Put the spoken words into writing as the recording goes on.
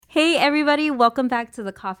Hey, everybody. Welcome back to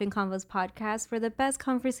the Coffee and Convos podcast, where the best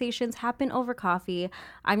conversations happen over coffee.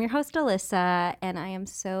 I'm your host, Alyssa, and I am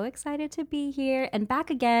so excited to be here and back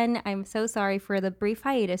again. I'm so sorry for the brief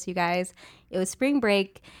hiatus, you guys. It was spring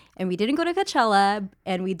break, and we didn't go to Coachella,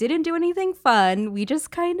 and we didn't do anything fun. We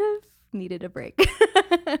just kind of needed a break.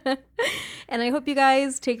 And I hope you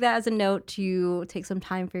guys take that as a note to take some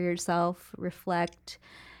time for yourself, reflect,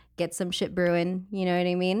 get some shit brewing, you know what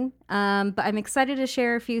I mean? But I'm excited to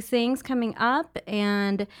share a few things coming up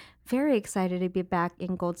and very excited to be back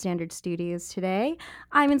in Gold Standard Studios today.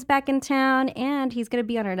 Ivan's back in town and he's going to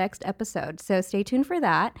be on our next episode. So stay tuned for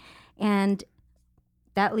that. And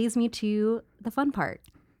that leads me to the fun part,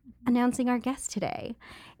 announcing our guest today.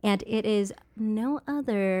 And it is no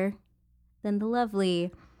other than the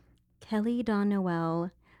lovely Kelly Dawn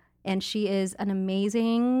Noel. And she is an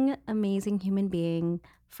amazing, amazing human being.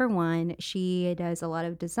 For one, she does a lot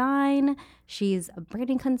of design, she's a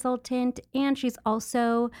branding consultant, and she's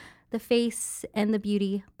also the face and the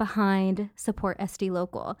beauty behind Support SD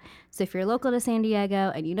Local. So if you're local to San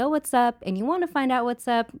Diego and you know what's up and you want to find out what's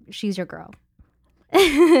up, she's your girl.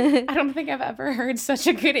 I don't think I've ever heard such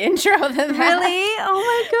a good intro than that. Really? Oh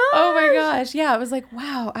my gosh. Oh my gosh. Yeah, I was like,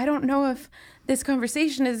 wow, I don't know if this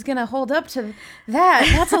conversation is going to hold up to that.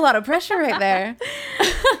 That's a lot of pressure right there.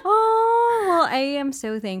 Oh, well, I am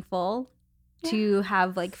so thankful to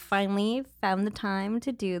have finally found the time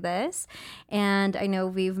to do this. And I know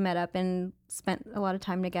we've met up and spent a lot of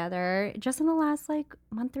time together just in the last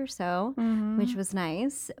month or so, which was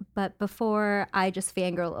nice. But before I just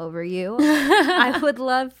fangirl over you, I would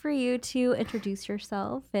love for you to introduce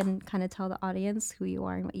yourself and kind of tell the audience who you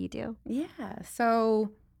are and what you do. Yeah.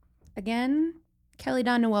 So again, Kelly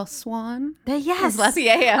Dawn Noel Suan. Yes.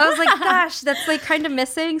 Yeah. I was like, gosh, that's kind of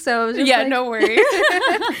missing. So I was just no worries.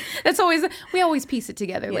 We always piece it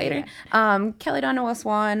together later. Yeah. Kelly Dawn Noel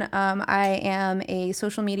Suan. I am a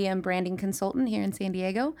social media and branding consultant here in San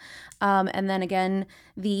Diego. And then again,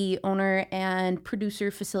 the owner and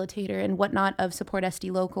producer, facilitator, and whatnot of Support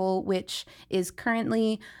SD Local, which is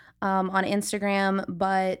currently on Instagram.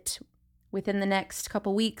 But within the next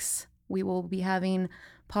couple weeks, we will be having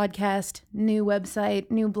podcast, new website,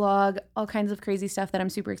 new blog, all kinds of crazy stuff that I'm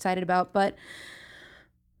super excited about. But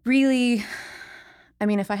really, I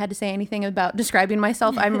mean, if I had to say anything about describing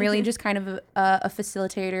myself, I'm really just kind of a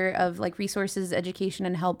facilitator of resources, education,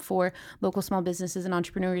 and help for local small businesses and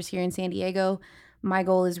entrepreneurs here in San Diego. My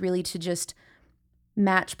goal is really to just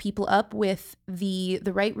match people up with the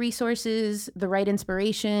right resources, the right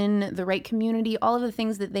inspiration, the right community, all of the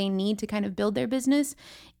things that they need to kind of build their business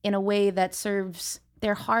in a way that serves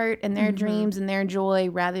their heart and their dreams and their joy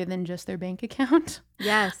rather than just their bank account.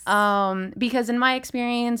 Yes. Because in my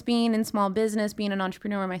experience, being in small business, being an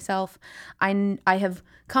entrepreneur myself, I have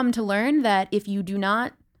come to learn that if you do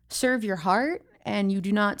not serve your heart and you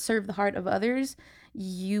do not serve the heart of others,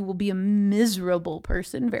 you will be a miserable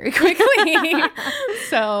person very quickly.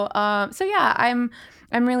 So yeah,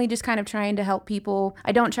 I'm really just kind of trying to help people.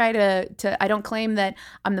 I don't try I don't claim that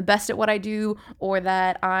I'm the best at what I do or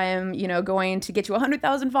that I'm, going to get you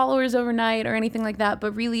 100,000 followers overnight or anything like that.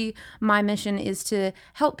 But really my mission is to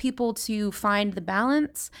help people to find the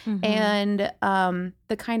balance and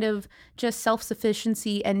the kind of just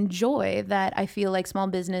self-sufficiency and joy that I feel like small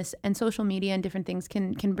business and social media and different things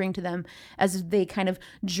can bring to them as they kind of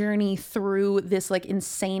journey through this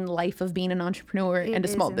insane life of being an entrepreneur and a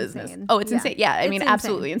small business. Oh, it's insane. Yeah, I mean,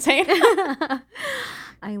 absolutely insane.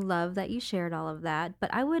 I love that you shared all of that,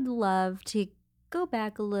 but I would love to go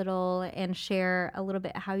back a little and share a little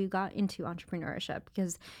bit how you got into entrepreneurship,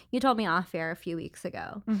 because you told me off air a few weeks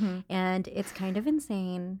ago and it's kind of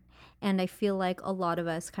insane. And I feel like a lot of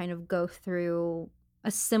us kind of go through a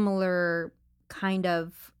similar kind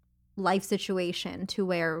of life situation to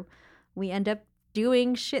where we end up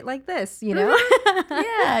doing shit like this, you know?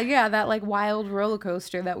 Yeah, that wild roller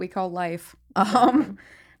coaster that we call life.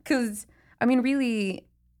 Because I mean, really,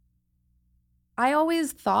 I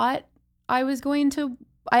always thought I was going to,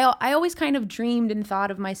 I always kind of dreamed and thought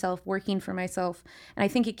of myself working for myself. And I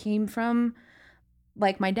think it came from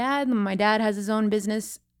my dad. My dad has his own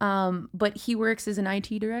business, but he works as an IT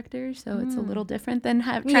director. So it's a little different than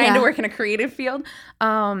trying to work in a creative field.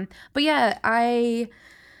 But yeah, I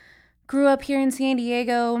grew up here in San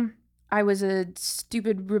Diego. I was a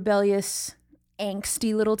stupid, rebellious,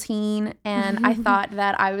 angsty little teen, and I thought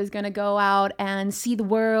that I was going to go out and see the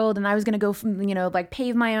world, and I was going to go from,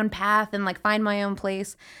 pave my own path and find my own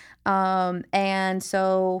place. And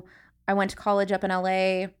so I went to college up in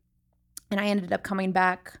LA, And I ended up coming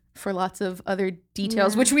back for lots of other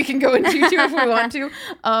details, which we can go into too if we want to.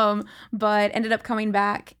 But ended up coming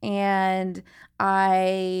back, and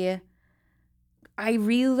I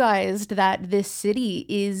realized that this city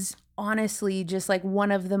is honestly just like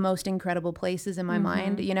one of the most incredible places in my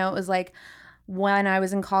mind. You know, it was like when I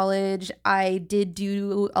was in college, I did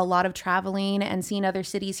do a lot of traveling and seeing other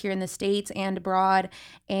cities here in the States and abroad.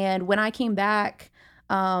 And when I came back,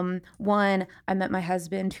 one, I met my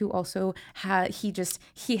husband, who also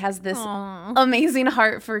he has this amazing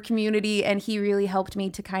heart for community, and he really helped me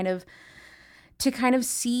to kind of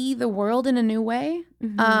see the world in a new way.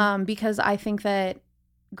 Because I think that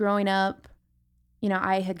growing up, you know,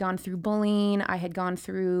 I had gone through bullying, I had gone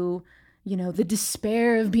through, you know, the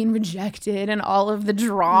despair of being rejected and all of the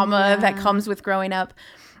drama that comes with growing up.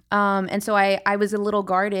 And so I was a little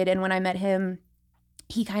guarded, and when I met him,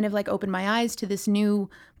 he kind of like opened my eyes to this new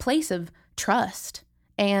place of trust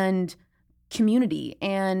and community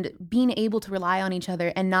and being able to rely on each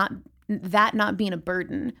other, and not being a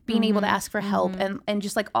burden, being able to ask for help, and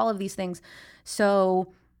just like all of these things.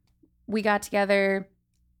 So we got together,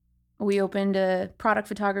 we opened a product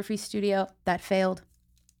photography studio that failed.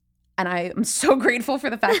 And I am so grateful for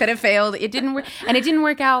the fact that it failed. It didn't work, and it didn't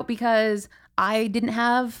work out because I didn't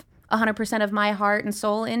have 100% of my heart and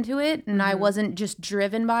soul into it, and I wasn't just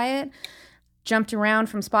driven by it. Jumped around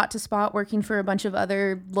from spot to spot, working for a bunch of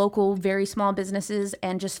other local, very small businesses,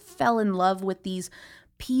 and just fell in love with these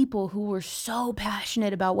people who were so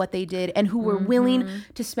passionate about what they did, and who were willing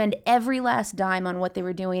to spend every last dime on what they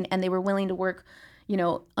were doing, and they were willing to work, you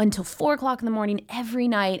know, until 4:00 in the morning every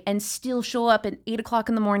night, and still show up at 8:00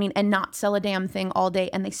 in the morning and not sell a damn thing all day,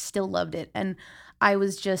 and they still loved it. And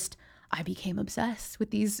I became obsessed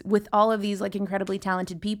with all of these like incredibly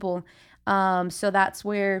talented people. So that's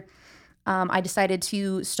where I decided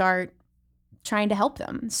to start trying to help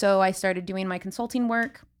them. So I started doing my consulting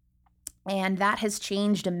work, and that has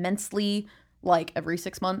changed immensely, like every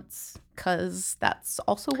 6 months, because that's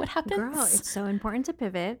also what happens. Girl, it's so important to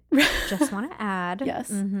pivot. Just want to add.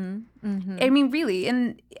 Yes. I mean, really.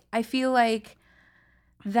 And I feel like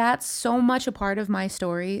that's so much a part of my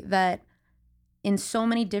story that in so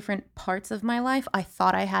many different parts of my life, I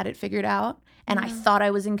thought I had it figured out, and I thought I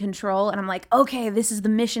was in control, and I'm like, okay, this is the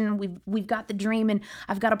mission. We've got the dream, and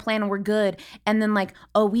I've got a plan, and we're good. And then like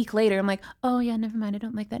a week later, I'm like, oh yeah, never mind. I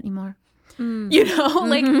don't like that anymore. You know,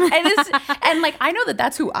 like, and like, I know that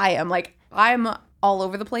that's who I am. Like, I'm all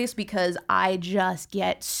over the place because I just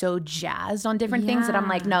get so jazzed on different things that I'm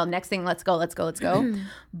like, no, next thing, let's go.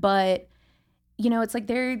 But, you know, it's like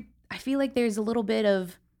I feel like there's a little bit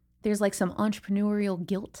of, there's like some entrepreneurial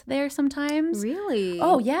guilt there sometimes. Really?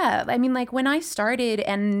 Oh yeah. I mean, like when I started,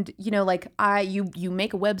 and you know, like you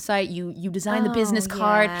make a website, you design the business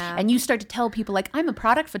card, and you start to tell people like, I'm a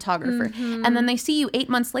product photographer, and then they see you 8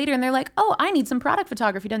 months later and they're like, oh, I need some product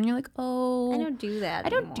photography done. And you're like, oh, I don't do that. I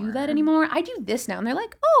don't do that anymore. I do this now. And they're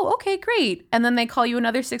like, oh, okay, great. And then they call you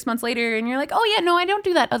another 6 months later, and you're like, oh yeah, no, I don't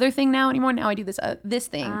do that other thing now anymore. Now I do this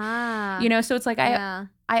thing. You know, so it's like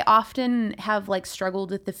I often have like struggled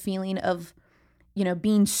with the feeling of, you know,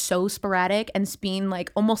 being so sporadic and being like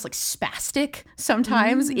almost like spastic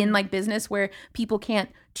sometimes in like business, where people can't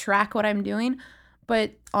track what I'm doing.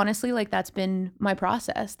 But honestly, like that's been my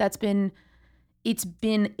process. It's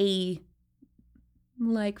been a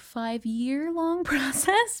like 5-year long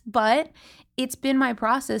process, but it's been my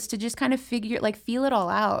process to just kind of feel it all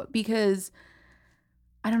out, because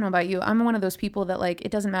I don't know about you. I'm one of those people that like,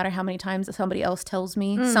 it doesn't matter how many times somebody else tells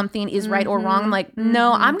me something is right or wrong. I'm like,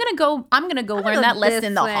 no, I'm going to go learn that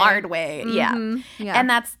lesson the hard way. Yeah. And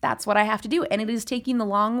that's what I have to do. And it is taking the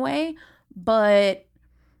long way, but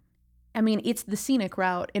I mean, it's the scenic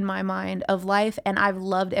route in my mind of life. And I've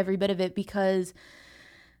loved every bit of it, because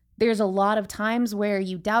there's a lot of times where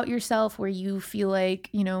you doubt yourself, where you feel like,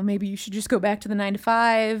 you know, maybe you should just go back to the 9 to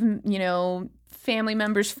 5, you know, family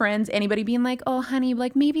members, friends, anybody being like, oh, honey,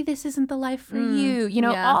 like maybe this isn't the life for you, you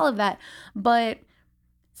know, all of that. But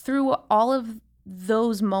through all of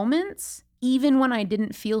those moments, even when I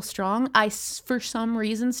didn't feel strong, I, for some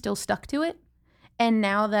reason, still stuck to it. And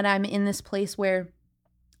now that I'm in this place where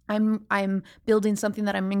I'm building something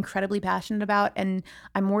that I'm incredibly passionate about, and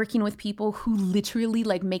I'm working with people who literally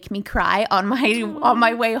like make me cry on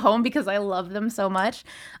my way home because I love them so much,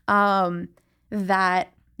 that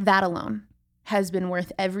alone has been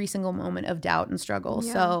worth every single moment of doubt and struggle.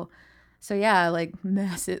 So yeah, like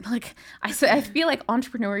massive. Like I feel like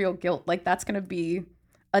entrepreneurial guilt, like that's gonna be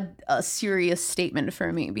a serious statement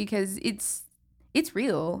for me, because it's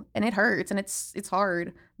real and it hurts and it's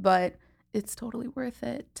hard, but it's totally worth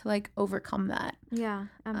it to like overcome that. Yeah,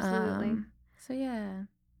 absolutely. So yeah.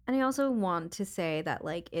 And I also want to say that,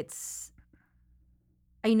 like,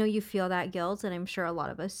 I know you feel that guilt, and I'm sure a lot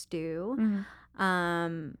of us do.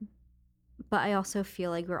 Mm-hmm. But I also feel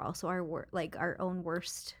like we're also our own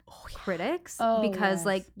worst critics, Oh, because, yes.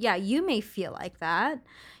 like, yeah, you may feel like that,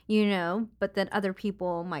 you know, but then other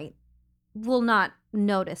people will not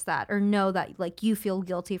notice that or know that, like, you feel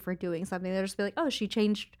guilty for doing something. They'll just be like, oh, she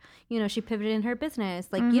changed, she pivoted in her business.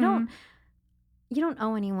 Like, Mm-hmm. you don't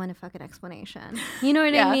owe anyone a fucking explanation. You know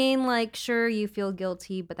what I Yeah. mean? Like, sure, you feel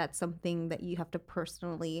guilty, but that's something that you have to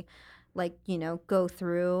personally, like, go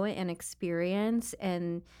through and experience.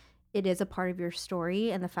 And it is a part of your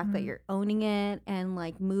story. And the fact that you're owning it and,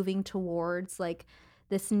 like, moving towards, like,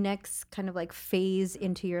 this next kind of, like, phase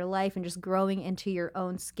into your life and just growing into your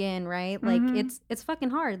own skin, right? Like, it's fucking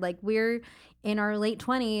hard. Like, we're in our late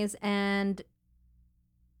 20s, and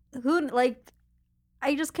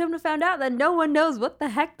I just come to found out that no one knows what the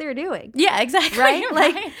heck they're doing. Yeah, exactly. Right?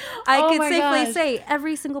 Like, I could safely gosh. say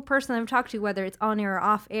every single person I've talked to, whether it's on air or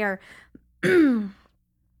off air,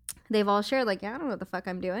 they've all shared, like, yeah, I don't know what the fuck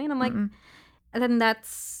I'm doing. And I'm like, and then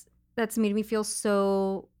that's made me feel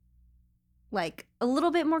so, like, a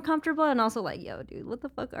little bit more comfortable, and also like, yo, dude, what the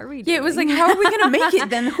fuck are we doing? Yeah, it was like, how are we gonna make it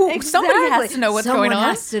then? Somebody has to know what's going on. Someone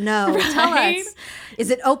has to know. Tell Right? us. Is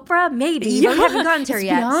it Oprah? Maybe. But we haven't gotten to her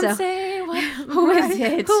yet. Beyonce? So. Who is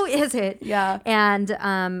it? Who is it? Yeah.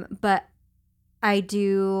 And but I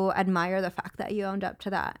do admire the fact that you owned up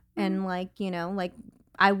to that. And, like, like,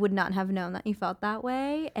 I would not have known that you felt that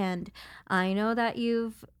way. And I know that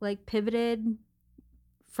you've, like, pivoted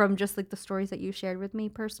from just, like, the stories that you shared with me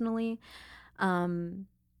personally.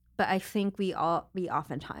 But I think we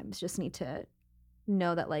oftentimes just need to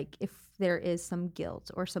know that, like, if there is some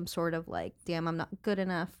guilt or some sort of, like, damn, I'm not good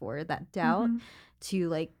enough, or that doubt,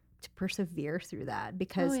 to persevere through that.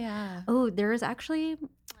 Because there is actually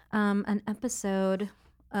an episode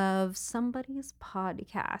of somebody's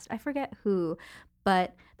podcast, I forget who,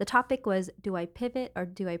 but the topic was, do I pivot or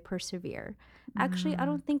do I persevere? Actually, I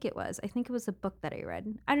don't think it was. I think it was a book that I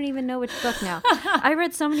read. I don't even know which book now. I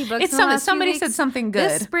read so many books. Somebody said something good.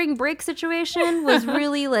 This spring break situation was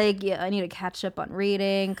really like, yeah, I need to catch up on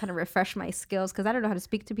reading, kind of refresh my skills, because I don't know how to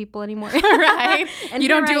speak to people anymore. Right. And you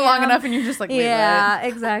don't do long am. enough, and you're just like, wait, yeah, what?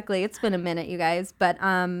 Exactly. It's been a minute, you guys. But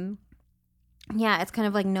yeah, it's kind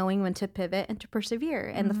of like knowing when to pivot and to persevere.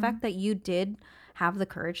 And the fact that you did have the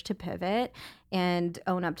courage to pivot and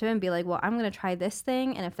own up to it and be like, well, I'm going to try this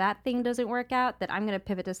thing. And if that thing doesn't work out, then I'm going to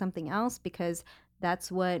pivot to something else, because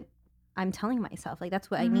that's what I'm telling myself. Like,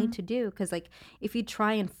 that's what I need to do. Because, like, if you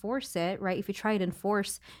try and force it, right? If you try and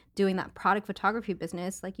force doing that product photography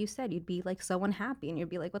business, like you said, you'd be, like, so unhappy. And you'd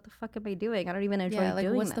be like, what the fuck am I doing? I don't even enjoy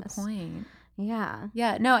doing this. What's the point? Yeah.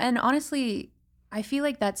 Yeah. No, and honestly, I feel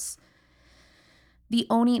like that's the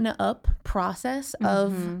owning up process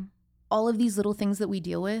of all of these little things that we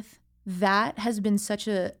deal with. That has been such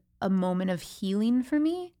a moment of healing for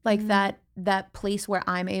me. Like, that place where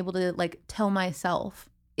I'm able to, like, tell myself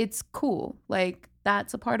it's cool. Like,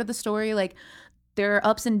 that's a part of the story. Like, there are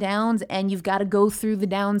ups and downs, and you've got to go through the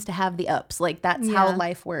downs to have the ups. Like, that's how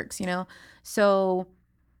life works, you know? So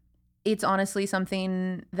it's honestly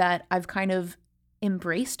something that I've kind of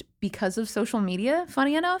embraced because of social media,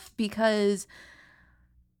 funny enough, because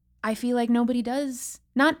I feel like nobody does,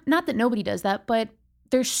 not that nobody does that, but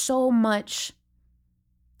there's so much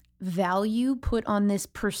value put on this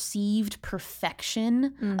perceived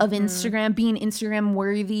perfection of Instagram, being Instagram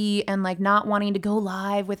worthy, and, like, not wanting to go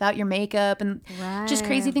live without your makeup and just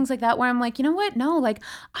crazy things like that, where I'm like, you know what? No, like,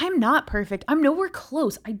 I'm not perfect. I'm nowhere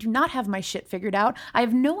close. I do not have my shit figured out. I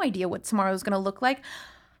have no idea what tomorrow's going to look like.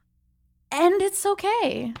 And it's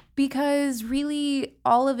okay, because really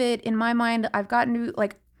all of it, in my mind, I've gotten to,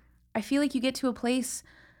 like, I feel like you get to a place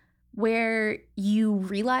where you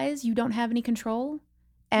realize you don't have any control.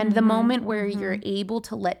 And the moment where you're able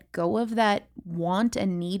to let go of that want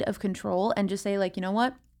and need of control and just say, like, you know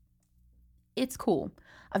what? It's cool.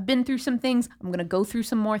 I've been through some things. I'm going to go through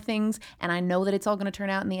some more things. And I know that it's all going to turn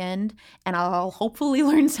out in the end. And I'll hopefully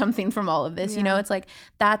learn something from all of this. You know, it's like,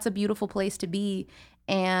 that's a beautiful place to be.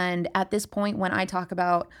 And at this point, when I talk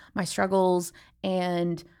about my struggles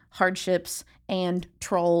and hardships and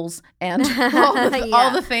trolls and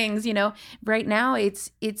all the things, you know, right now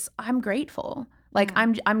it's I'm grateful. Like,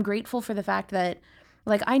 I'm grateful for the fact that,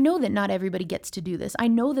 like, I know that not everybody gets to do this. I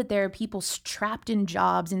know that there are people trapped in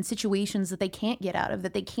jobs, in situations that they can't get out of,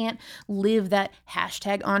 that they can't live that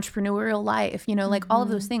hashtag entrepreneurial life, you know, like all of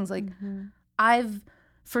those things. Like, I've,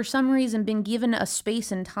 for some reason, been given a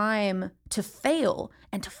space and time to fail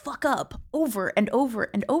and to fuck up over and over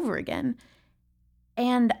and over again.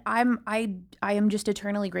 And I am just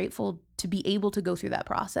eternally grateful to be able to go through that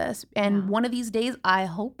process. And one of these days, I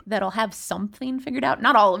hope that I'll have something figured out.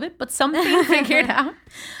 Not all of it, but something figured out.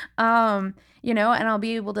 You know, and I'll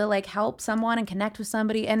be able to like help someone and connect with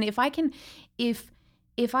somebody. And if I can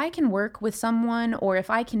work with someone, or if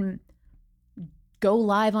I can go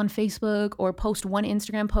live on Facebook or post one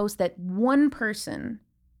Instagram post that one person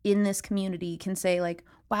in this community can say like,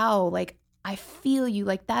 wow, like I feel you,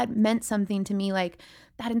 like that meant something to me, like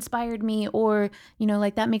that inspired me, or, you know,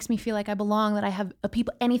 like that makes me feel like I belong, that I have a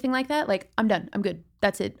people, anything like that, like I'm done, I'm good,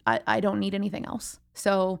 that's it, I don't need anything else.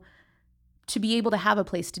 So to be able to have a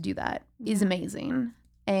place to do that is amazing.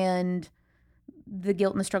 And the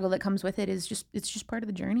guilt and the struggle that comes with it is just, it's just part of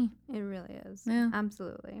the journey. It really is. Yeah.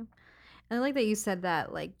 Absolutely. And I like that you said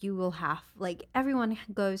that, like, you will have, like, everyone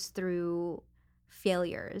goes through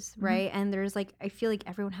failures, right? And there's like, I feel like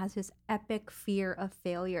everyone has this epic fear of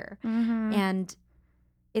failure. And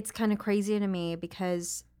it's kind of crazy to me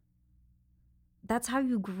because that's how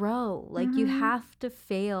you grow. Like, you have to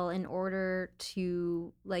fail in order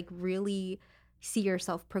to like really see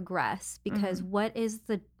yourself progress, because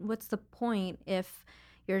what's the point if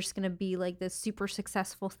you're just gonna be like this super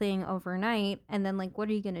successful thing overnight, and then like what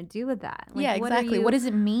are you gonna do with that? Like, yeah, exactly. What does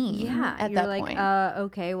it mean? Yeah, at you're that like, point.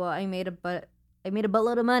 Okay, well, I made a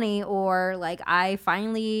buttload of money, or like I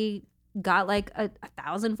finally got like a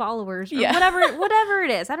 1,000 followers, or whatever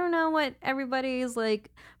it is. I don't know what everybody's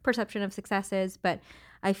like perception of success is, but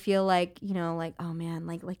I feel like, you know, like, oh man,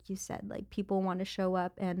 like you said, like people want to show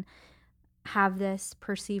up and have this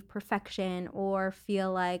perceived perfection, or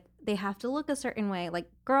feel like they have to look a certain way. Like,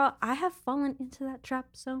 girl, I have fallen into that trap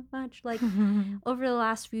so much. Like over the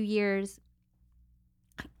last few years,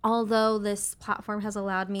 although this platform has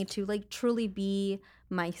allowed me to like truly be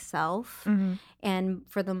myself, and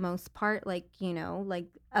for the most part, like, you know, like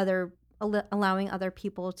allowing other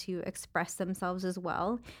people to express themselves as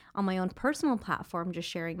well on my own personal platform, just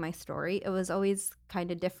sharing my story, it was always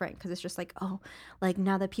kind of different, because it's just like, oh, like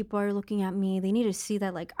now that people are looking at me, they need to see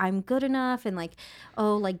that like I'm good enough, and like,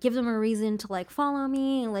 oh, like give them a reason to like follow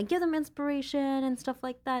me, and like give them inspiration and stuff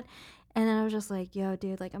like that. And then I was just like, yo,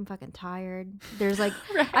 dude, like I'm fucking tired. There's like,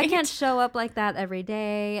 Right. I can't show up like that every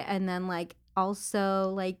day. And then like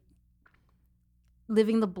also like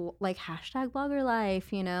living the like hashtag blogger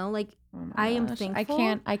life, you know, like I am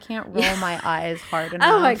thankful. I can't roll my eyes hard enough.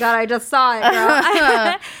 Oh my God, I just saw it,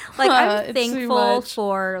 girl. Like I'm It's thankful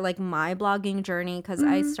for like my blogging journey, because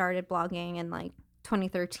I started blogging in like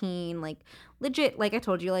 2013, like legit, like I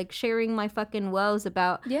told you, like sharing my fucking woes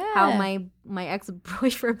about how my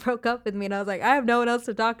ex-boyfriend broke up with me, and I was like, I have no one else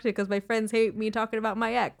to talk to because my friends hate me talking about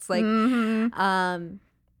my ex, like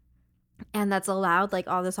and that's allowed like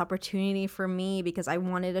all this opportunity for me, because I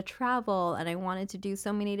wanted to travel and I wanted to do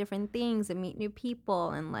so many different things and meet new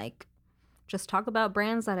people and like just talk about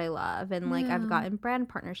brands that I love, and like I've gotten brand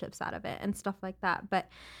partnerships out of it and stuff like that. But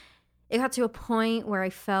it got to a point where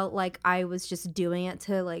I felt like I was just doing it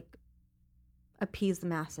to like appease the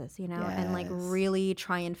masses, you know, and like really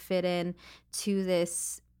try and fit in to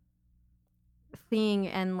this thing,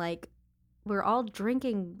 and like we're all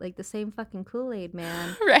drinking like the same fucking Kool-Aid,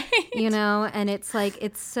 man. Right. You know, and it's like,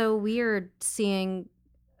 it's so weird seeing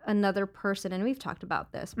another person, and we've talked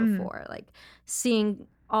about this before, like seeing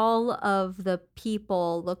all of the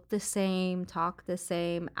people look the same, talk the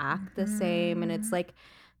same, act the same, and it's like,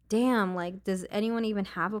 damn, like does anyone even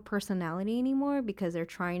have a personality anymore, because they're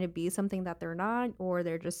trying to be something that they're not, or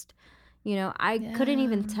they're just, you know, I couldn't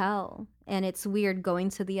even tell. And it's weird going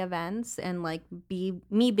to the events and like being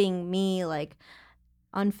me, like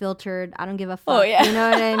unfiltered, I don't give a fuck. You know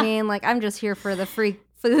what I mean? Like I'm just here for the free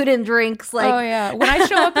food and drinks. Like, when I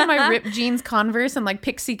show up in my ripped jeans, Converse, and like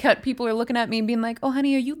pixie cut, people are looking at me and being like, oh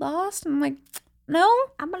honey, are you lost? And I'm like, no,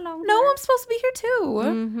 I'm alone. No, I'm supposed to be here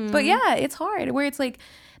too. But yeah, it's hard, where it's like,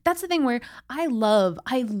 that's the thing where I love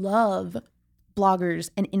bloggers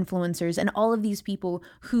and influencers and all of these people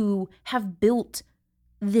who have built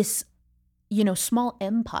this, you know, small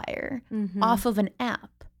empire off of an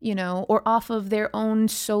app, you know, or off of their own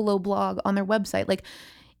solo blog on their website. Like,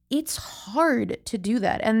 it's hard to do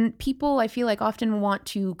that. And people, I feel like, often want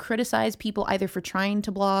to criticize people either for trying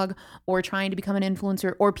to blog or trying to become an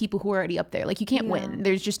influencer, or people who are already up there. Like, you can't win.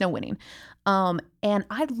 There's just no winning. And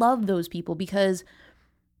I love those people because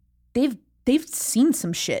they've seen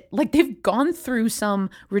some shit. Like, they've gone through some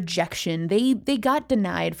rejection. They got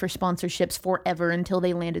denied for sponsorships forever until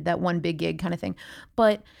they landed that one big gig kind of thing.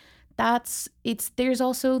 But there's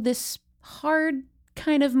also this hard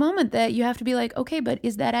kind of moment that you have to be like, okay, but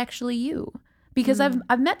is that actually you? Because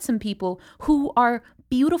I've met some people who are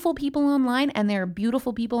beautiful people online and there are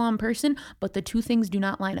beautiful people on person, but the two things do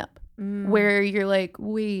not line up. Where you're like,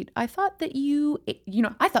 wait, I thought that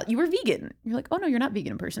I thought you were vegan. You're like, oh no, you're not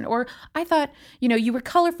vegan in person. Or I thought, you were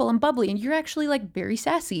colorful and bubbly and you're actually like very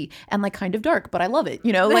sassy and like kind of dark, but I love it,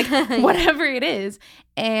 like whatever it is.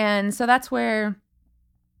 And so that's where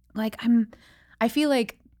like I feel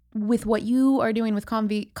like with what you are doing with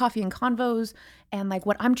Coffee and Convos and like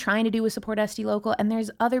what I'm trying to do with Support SD Local, and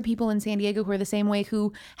there's other people in San Diego who are the same way,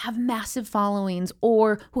 who have massive followings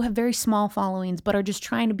or who have very small followings but are just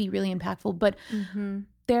trying to be really impactful. But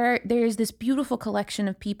there's this beautiful collection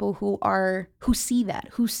of people who see that,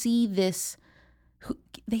 who see this, who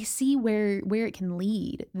they see where it can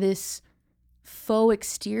lead, this faux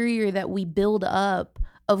exterior that we build up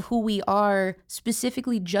of who we are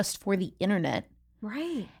specifically just for the internet.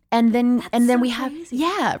 Right. And then so we have crazy.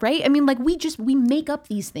 Yeah, right? I mean, like we make up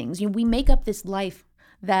these things. We make up this life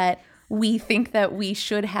that we think that we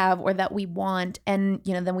should have or that we want, and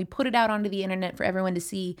then we put it out onto the internet for everyone to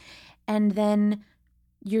see. And then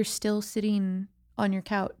you're still sitting on your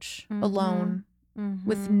couch alone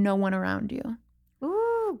with no one around you.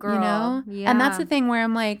 Ooh, girl. Yeah. And that's the thing where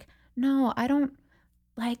I'm like, no, I don't,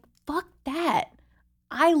 like, fuck that.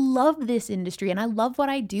 I love this industry and I love what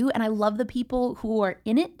I do and I love the people who are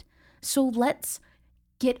in it. So let's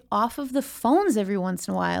get off of the phones every once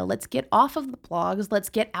in a while. Let's get off of the blogs. Let's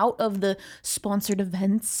get out of the sponsored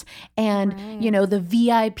events and, the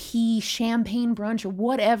VIP champagne brunch or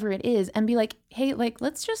whatever it is, and be like, hey, like,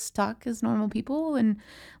 let's just talk as normal people and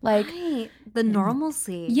like the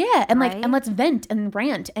normalcy. Yeah. And like, and let's vent and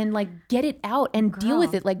rant and like get it out and deal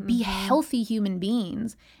with it. Like be healthy human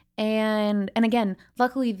beings. And again,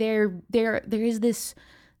 luckily there's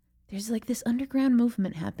like this underground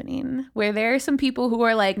movement happening where there are some people who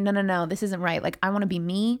are like, no, this isn't right. Like, I want to be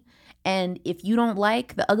me. And if you don't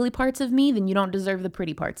like the ugly parts of me, then you don't deserve the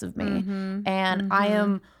pretty parts of me. And I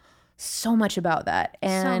am so much about that.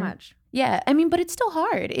 And so much. Yeah. I mean, but it's still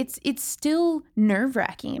hard. It's still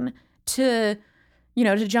nerve-wracking to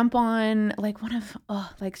jump on like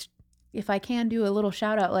if I can do a little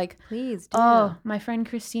shout out, like, please do. Oh, my friend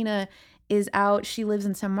Christina is out. She lives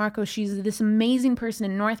in San Marcos. She's this amazing person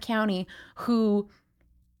in North County who,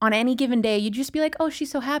 on any given day, you'd just be like, oh,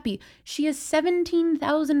 she's so happy. She has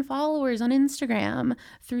 17,000 followers on Instagram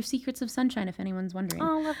through Secrets of Sunshine, if anyone's wondering.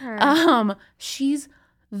 Oh, love her. She's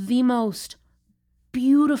the most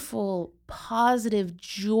beautiful, positive,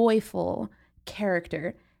 joyful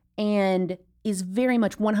character and is very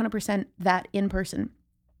much 100% that in person.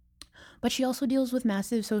 But she also deals with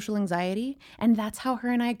massive social anxiety. And that's how her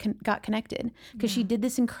and I got connected. Because she did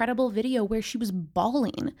this incredible video where she was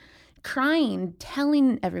bawling, crying,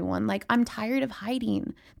 telling everyone, like, I'm tired of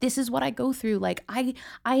hiding. This is what I go through. Like, I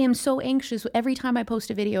am so anxious every time I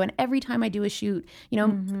post a video and every time I do a shoot,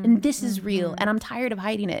 and this is real. And I'm tired of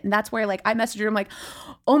hiding it. And that's where, like, I messaged her. I'm like,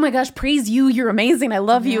 oh my gosh, praise you. You're amazing. I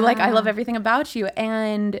love you. Like, I love everything about you.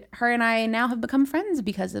 And her and I now have become friends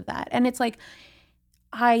because of that. And it's like,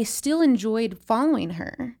 I still enjoyed following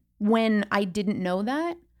her when I didn't know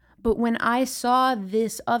that. But when I saw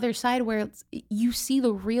this other side where you see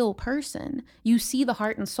the real person, you see the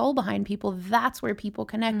heart and soul behind people, that's where people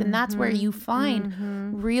connect. And that's where you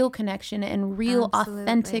find real connection and real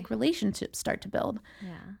authentic relationships start to build.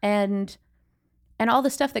 Yeah. And all the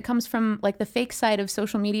stuff that comes from like the fake side of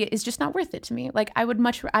social media is just not worth it to me. Like I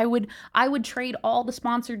would trade all the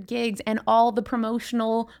sponsored gigs and all the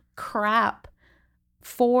promotional crap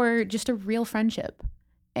for just a real friendship.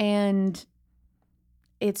 And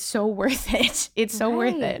it's so worth it. It's so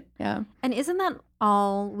worth it. Yeah. And isn't that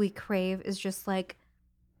all we crave, is just like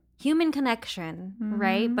human connection,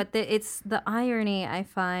 right? But it's the irony I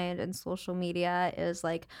find in social media is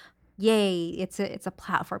like, yay, it's a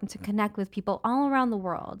platform to connect with people all around the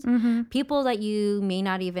world. People that you may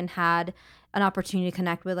not even had an opportunity to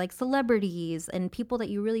connect with, like celebrities and people that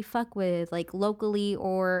you really fuck with, like locally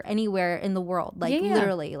or anywhere in the world. Like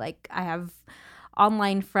literally, like I have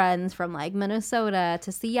online friends from like Minnesota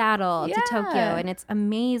to Seattle to Tokyo, and it's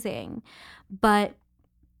amazing. But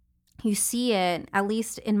you see it, at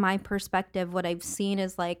least in my perspective, what I've seen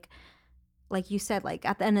is like you said, like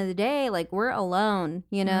at the end of the day, like we're alone,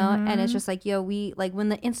 and it's just like, we like when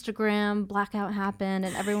the Instagram blackout happened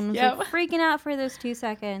and everyone was like freaking out for those 2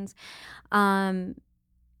 seconds. A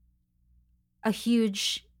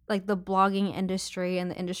huge, like the blogging industry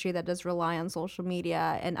and the industry that does rely on social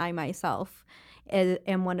media, and I myself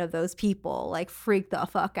am one of those people, like freak the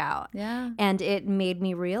fuck out. Yeah. And it made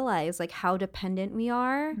me realize like how dependent we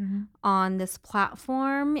are on this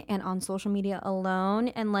platform and on social media alone.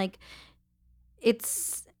 And like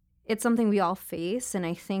it's something we all face, and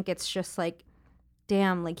I think it's just like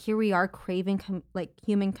damn, like here we are craving like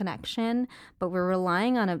human connection, but we're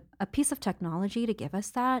relying on a piece of technology to give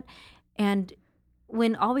us that. And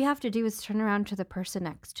when all we have to do is turn around to the person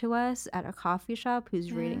next to us at a coffee shop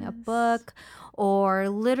who's reading a book, or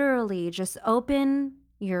literally just open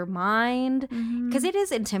your mind, because it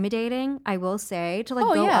is intimidating, I will say, to like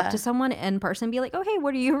go up to someone in person and be like, oh, hey,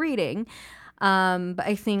 what are you reading? But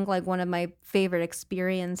I think like one of my favorite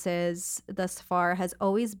experiences thus far has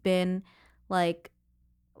always been like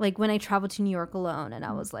when I traveled to New York alone, and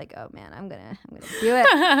I was like, oh man, I'm gonna do it.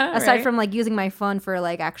 Aside from like using my phone for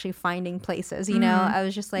like actually finding places, you know, I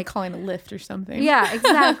was just like calling a Lyft or something. Yeah,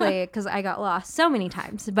 exactly, because I got lost so many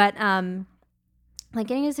times. But like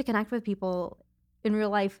getting to connect with people in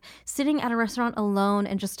real life, sitting at a restaurant alone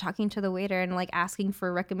and just talking to the waiter and like asking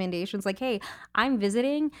for recommendations, like, hey, I'm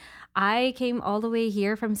visiting, I came all the way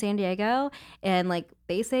here from San Diego, and like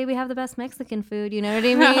they say we have the best Mexican food, you know what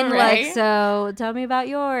I mean? Right? Like, so tell me about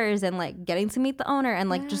yours, and like getting to meet the owner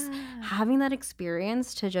and like just having that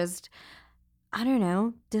experience to just, I don't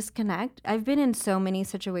know, disconnect. I've been in so many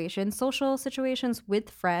situations, social situations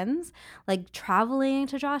with friends, like traveling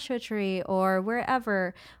to Joshua Tree or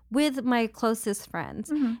wherever with my closest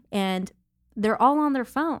friends, and they're all on their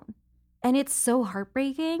phone. And it's so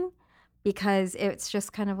heartbreaking, because it's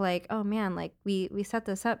just kind of like, oh man, like we set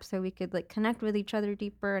this up so we could like connect with each other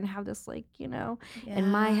deeper and have this like, you know, in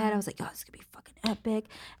my head I was like, oh, this could be fucking epic.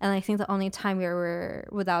 And I think the only time we were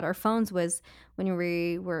without our phones was when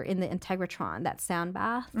we were in the Integratron, that sound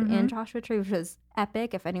bath in Joshua Tree, which was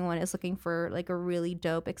epic if anyone is looking for like a really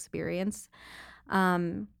dope experience.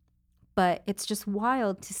 But it's just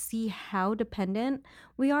wild to see how dependent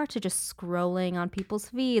we are to just scrolling on people's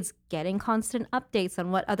feeds, getting constant updates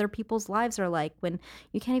on what other people's lives are like when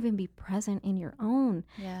you can't even be present in your own.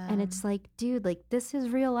 And it's like, dude, like this is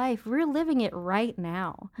real life. We're living it right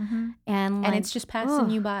now. And it's just passing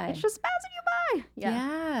you by. It's just passing you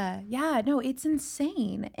by. Yeah. No, it's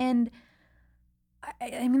insane. And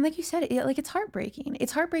I mean, like you said, it's heartbreaking.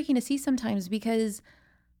 It's heartbreaking to see sometimes, because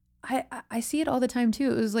I see it all the time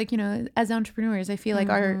too. It was like, you know, as entrepreneurs, I feel like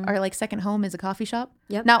our like second home is a coffee shop.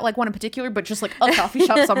 Not like one in particular, but just like a coffee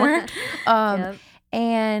shop somewhere.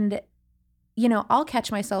 And, you know, I'll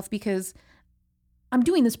catch myself because I'm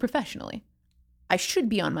doing this professionally. I should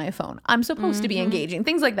be on my phone. I'm supposed to be engaging,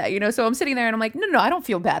 things like that, you know? So I'm sitting there and I'm like, no, I don't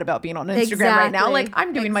feel bad about being on Instagram right now. Like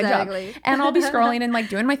I'm doing my job, and I'll be scrolling and like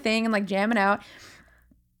doing my thing and like jamming out.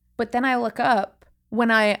 But then I look up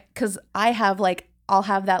because I'll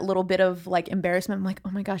have that little bit of like embarrassment. I'm like,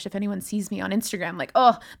 oh my gosh, if anyone sees me on Instagram, like,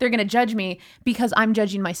 oh, they're going to judge me because I'm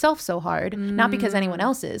judging myself so hard, not because anyone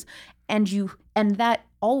else is. And that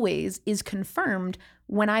always is confirmed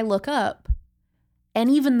when I look up, and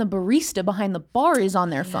even the barista behind the bar is on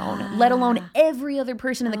their phone, let alone every other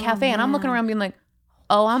person in the cafe. And I'm looking around being like,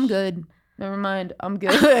 oh, I'm good. Never mind. I'm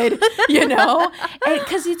good. You know,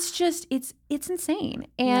 because it's just, it's insane.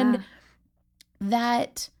 And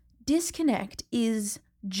that disconnect is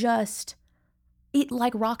just, it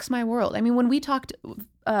like rocks my world. I mean, when we talked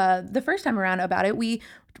the first time around about it, we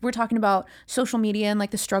were talking about social media and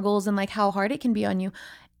like the struggles and like how hard it can be on you.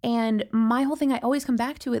 And my whole thing, I always come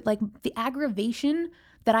back to it, like the aggravation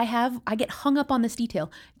that I have, I get hung up on this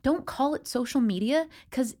detail. Don't call it social media,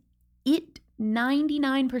 because it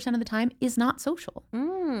 99% of the time is not social.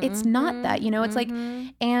 It's not that, you know, it's like,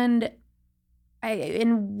 and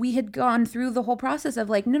we had gone through the whole process of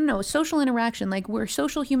like, no, social interaction. Like we're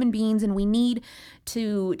social human beings, and we need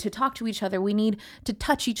to talk to each other. We need to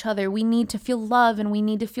touch each other. We need to feel love, and we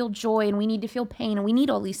need to feel joy, and we need to feel pain, and we need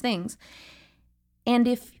all these things. And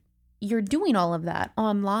if you're doing all of that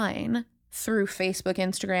online through Facebook,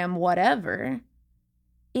 Instagram, whatever,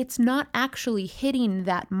 it's not actually hitting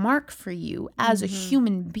that mark for you as a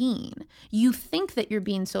human being. You think that you're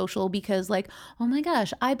being social because like, oh my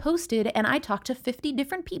gosh, I posted and I talked to 50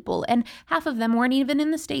 different people and half of them weren't even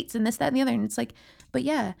in the States and this, that, and the other. And it's like, but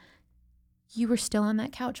yeah, you were still on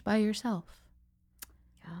that couch by yourself.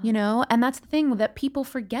 You know, and that's the thing that people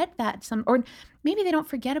forget that or maybe they don't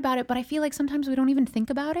forget about it, but I feel like sometimes we don't even think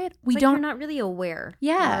about it. You're not really aware.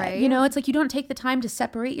 Yeah. Right? You know, it's like you don't take the time to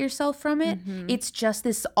separate yourself from it. It's just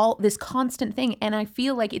this constant thing. And I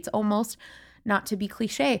feel like it's almost, not to be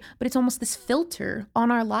cliche, but it's almost this filter on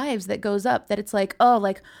our lives that goes up, that it's like, oh,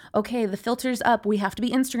 like, okay, the filter's up. We have to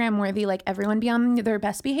be Instagram worthy. Like everyone be on their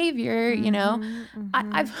best behavior, you know?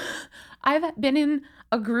 I've been in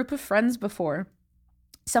a group of friends before.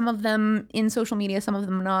 Some of them in social media, some of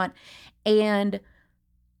them not. And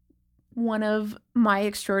one of my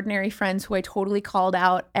extraordinary friends who I totally called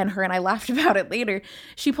out, and her and I laughed about it later.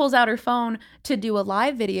 She pulls out her phone to do a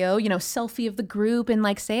live video, you know, selfie of the group and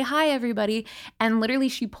like say hi everybody. And literally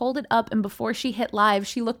she pulled it up, and before she hit live,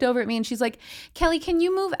 she looked over at me and she's like, Kelly, can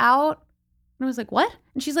you move out? And I was like, what?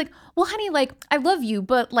 And she's like, well, honey, like, I love you,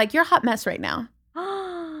 but like, you're a hot mess right now.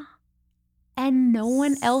 And no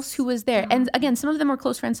one else who was there. And again, some of them were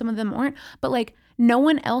close friends, some of them weren't, but like no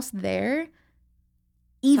one else there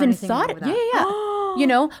even thought it. Yeah. You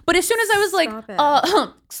know, but as soon as I was like,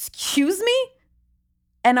 excuse me?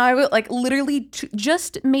 And I would like literally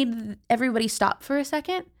just made everybody stop for a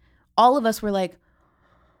second. All of us were like,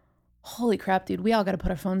 holy crap, dude, we all got to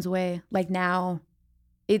put our phones away. Like now,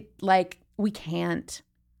 we can't.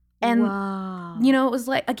 And, you know, it was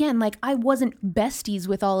like, again, like I wasn't besties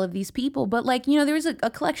with all of these people, but like, you know, there was a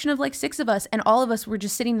collection of like 6 of us, and all of us were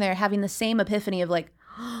just sitting there having the same epiphany of like,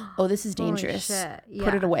 oh, this is dangerous. Yeah.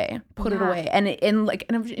 Put it away. Put it away.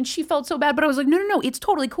 And she felt so bad, but I was like, no, it's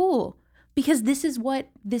totally cool. Because this is what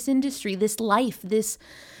this industry, this life, this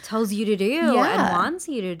tells you to do and wants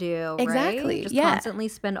you to do. Exactly. Right? Just constantly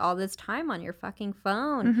spend all this time on your fucking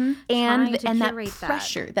phone. And that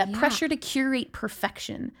pressure, pressure to curate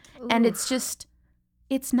perfection. Ooh. And it's just,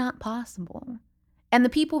 it's not possible. And the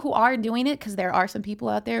people who are doing it, because there are some people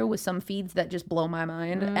out there with some feeds that just blow my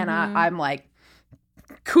mind. And I'm like,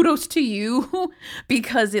 kudos to you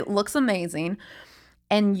because it looks amazing.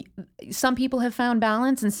 And some people have found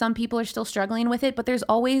balance and some people are still struggling with it. But there's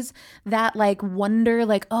always that like wonder,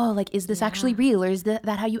 like, oh, like, is this actually real? Or is that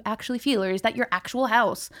how you actually feel? Or is that your actual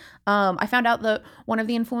house? I found out that one of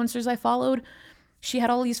the influencers I followed, she had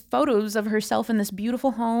all these photos of herself in this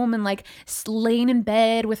beautiful home and like laying in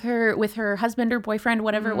bed with her husband or boyfriend,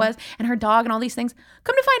 whatever it was, and her dog and all these things.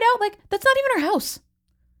 Come to find out, like, that's not even her house.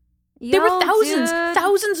 There were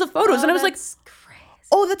thousands of photos. And I was like,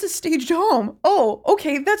 oh, that's a staged home. Oh,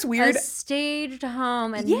 okay, that's weird. A staged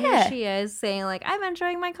home. And here she is saying, like, I'm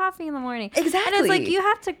enjoying my coffee in the morning. Exactly. And it's like, you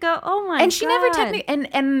have to go, oh my God. And she never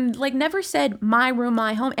and like never said my room,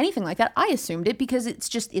 my home, anything like that. I assumed it because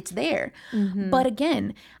it's there. But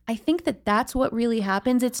again, I think that that's what really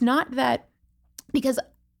happens. It's not that, because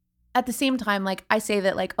at the same time, like I say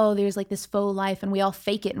that like, oh, there's like this faux life and we all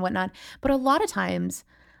fake it and whatnot. But a lot of times,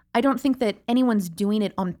 I don't think that anyone's doing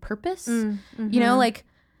it on purpose. You know, like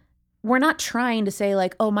we're not trying to say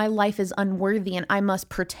like, oh, my life is unworthy and I must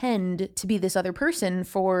pretend to be this other person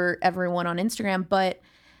for everyone on Instagram. But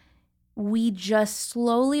we just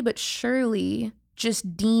slowly but surely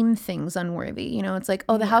just deem things unworthy. You know, it's like,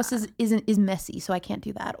 oh, the house is messy, so I can't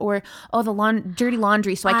do that. Or, oh, the dirty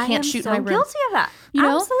laundry, so I can't shoot in my room. I'm guilty of that. You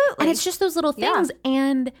know? Absolutely. And it's just those little things.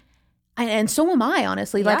 And so am I,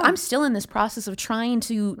 honestly. Like, I'm still in this process of trying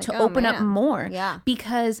to open up more. Yeah.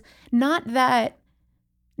 Because not that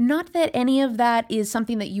any of that is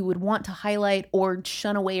something that you would want to highlight or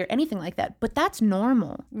shun away or anything like that. But that's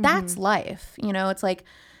normal. That's life. You know, it's like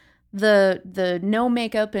the no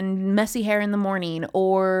makeup and messy hair in the morning,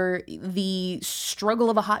 or the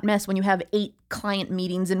struggle of a hot mess when you have 8 client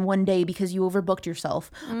meetings in one day because you overbooked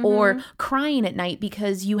yourself, or crying at night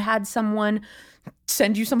because you had someone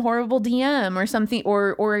send you some horrible DM or something,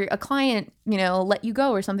 or a client, you know, let you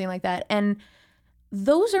go or something like that. And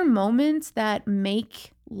those are moments that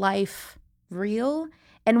make life real.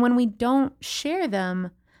 And when we don't share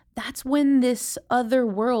them, that's when this other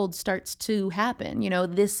world starts to happen. You know,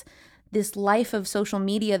 this life of social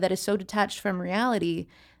media that is so detached from reality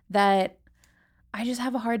that I just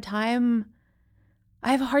have a hard time.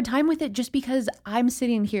 I have a hard time with it just because I'm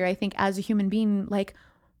sitting here, I think, as a human being, like,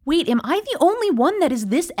 wait, am I the only one that is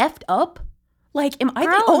this effed up? Like, am I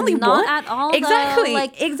the only one? Not at all. Exactly. Though.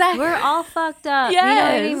 Like, exactly. We're all fucked up. Yes. You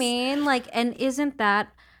know what I mean? Like, and isn't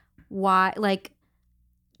that why, like,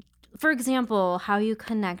 for example, how you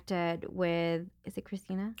connected with, is it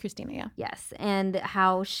Christina? Christina, yeah. Yes. And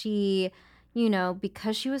how she, you know,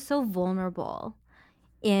 because she was so vulnerable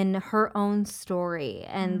in her own story,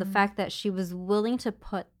 and the fact that she was willing to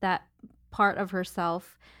put that part of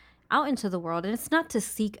herself out into the world. And it's not to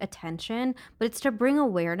seek attention, but it's to bring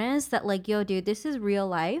awareness that, like, yo, dude, this is real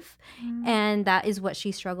life. And that is what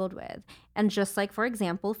she struggled with. And just like, for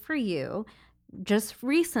example, for you, just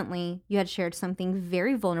recently you had shared something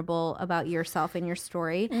very vulnerable about yourself in your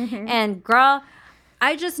story. And girl,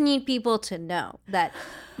 I just need people to know that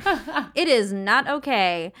it is not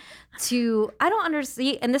okay to, I don't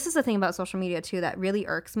understand. And this is the thing about social media too that really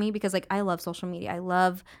irks me, because like I love social media. I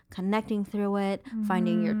love connecting through it,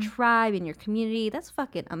 finding your tribe and your community. That's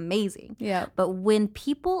fucking amazing. Yeah. But when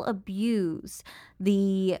people abuse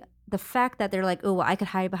the the fact that they're like, oh, well, I could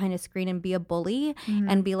hide behind a screen and be a bully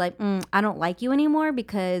and be like, I don't like you anymore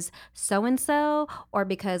because so-and-so, or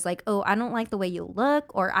because like, oh, I don't like the way you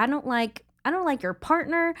look, or I don't like your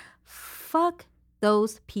partner. Fuck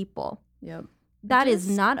those people. Yep. That is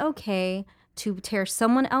not okay to tear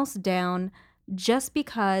someone else down just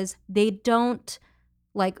because they don't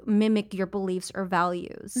like mimic your beliefs or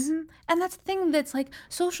values. And that's the thing that's like,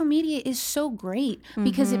 social media is so great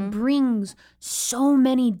because it brings so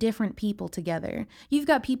many different people together. You've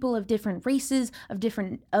got people of different races, of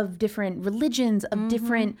different religions, of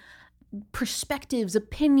different perspectives,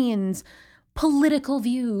 opinions, political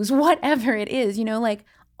views, whatever it is, you know, like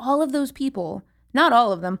all of those people, not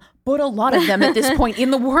all of them, but a lot of them at this point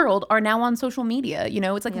in the world are now on social media. You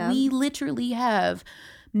know, it's like we literally have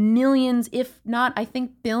millions, if not, I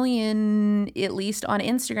think billion, at least on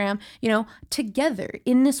Instagram, you know, together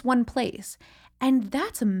in this one place. And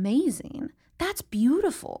that's amazing. That's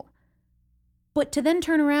beautiful. But to then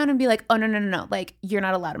turn around and be like, oh, no, like, you're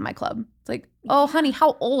not allowed in my club. It's like, oh, honey,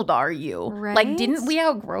 how old are you? Right? Like, didn't we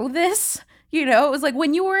outgrow this? You know, it was like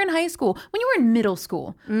when you were in high school, when you were in middle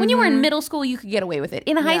school. When you were in middle school, you could get away with it.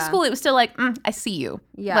 In high school, it was still like, I see you.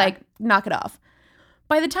 Yeah. Like, knock it off.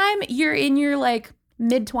 By the time you're in your, like,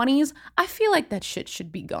 mid-20s, I feel like that shit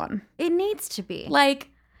should be gone. It needs to be. Like,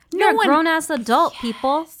 you're a grown-ass adult,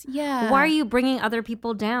 people. Yeah. Why are you bringing other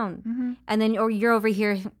people down? And then, or you're over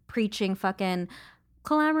here preaching fucking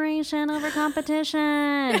collaboration over competition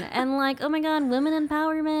and like, oh my God, women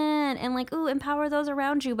empowerment and like, ooh, empower those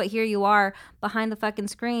around you. But here you are behind the fucking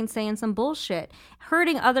screen saying some bullshit,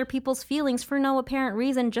 hurting other people's feelings for no apparent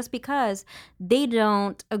reason just because they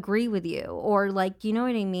don't agree with you or like, you know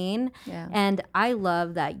what I mean? Yeah. And I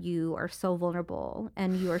love that you are so vulnerable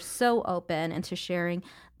and you are so open into sharing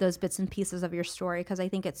those bits and pieces of your story, because I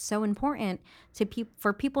think it's so important to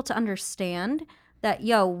for people to understand that,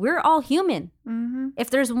 yo, we're all human.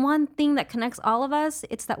 If there's one thing that connects all of us,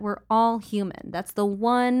 it's that we're all human. That's the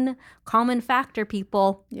one common factor,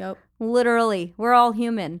 people. Yep. Literally, we're all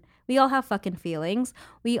human. We all have fucking feelings.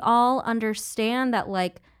 We all understand that,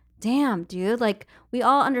 like, damn, dude, like, we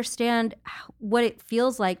all understand what it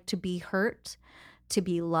feels like to be hurt, to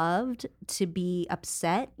be loved, to be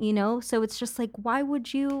upset, you know? So it's just like, why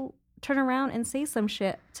would you turn around and say some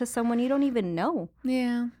shit to someone you don't even know?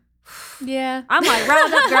 Yeah. Yeah. I'm like,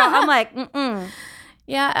 riled up, girl. I'm like,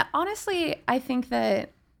 Yeah, honestly, I think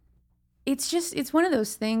that it's one of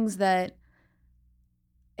those things that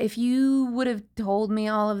if you would have told me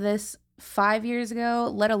all of this 5 years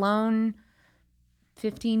ago, let alone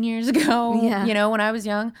 15 years ago, you know, when I was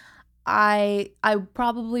young, I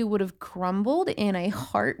probably would have crumbled in a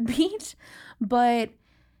heartbeat. But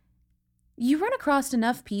you run across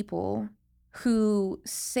enough people who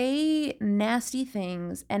say nasty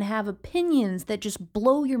things and have opinions that just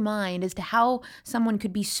blow your mind as to how someone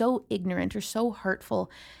could be so ignorant or so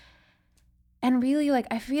hurtful. And really, like,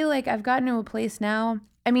 I feel like I've gotten to a place now.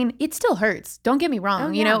 I mean, it still hurts. Don't get me wrong. Oh,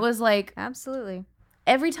 you know, it was like, absolutely.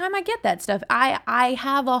 Every time I get that stuff, I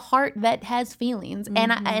have a heart that has feelings,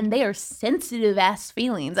 and they are sensitive ass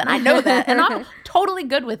feelings, and I know that, and I'm totally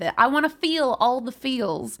good with it. I want to feel all the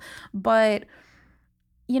feels, but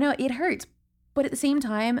you know, it hurts. But at the same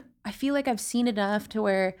time, I feel like I've seen enough to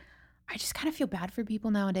where I just kind of feel bad for people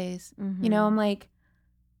nowadays. You know, I'm like,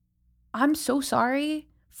 I'm so sorry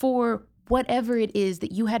for whatever it is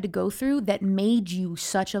that you had to go through that made you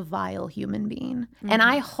such a vile human being. And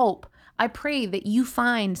I pray that you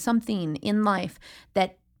find something in life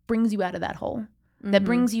that brings you out of that hole, that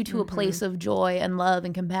brings you to a place of joy and love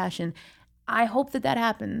and compassion. I hope that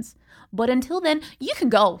happens. But until then, you can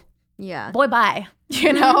go. Yeah. Boy, bye.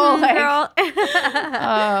 You know, like, girl.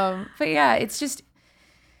 but yeah, it's just,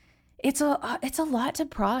 it's a lot to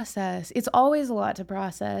process. It's always a lot to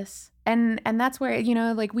process. And that's where, you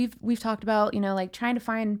know, like we've talked about, you know, like trying to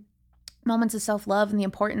find moments of self-love and the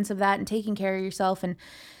importance of that and taking care of yourself and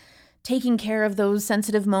taking care of those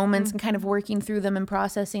sensitive moments and kind of working through them and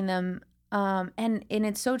processing them. And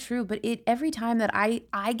it's so true. But every time that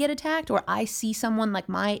I get attacked or I see someone like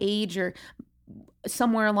my age or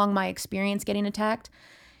somewhere along my experience getting attacked,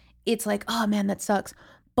 it's like, oh man, that sucks.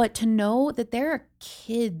 But to know that there are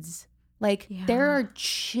kids, like there are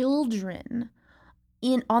children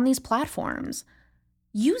on these platforms,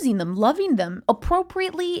 using them, loving them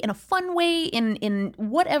appropriately in a fun way, in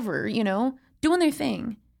whatever, you know, doing their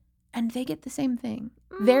thing. And they get the same thing.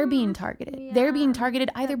 They're being targeted. Yeah. They're being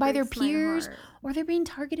targeted either by their peers or they're being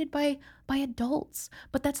targeted by adults.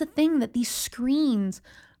 But that's the thing, that these screens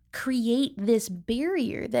create this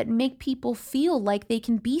barrier that make people feel like they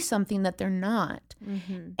can be something that they're not.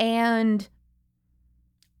 And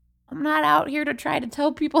I'm not out here to try to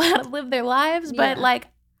tell people how to live their lives, but like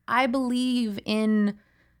I believe in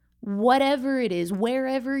whatever it is,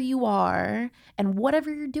 wherever you are and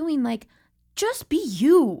whatever you're doing, like just be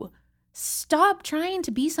you. Stop trying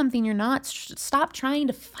to be something you're not. Stop trying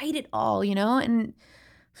to fight it all, you know, and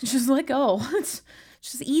just let go.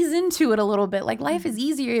 Just ease into it a little bit. Like life is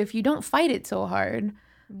easier if you don't fight it so hard.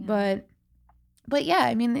 Yeah. But yeah,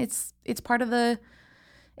 I mean, it's part of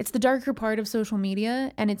it's the darker part of social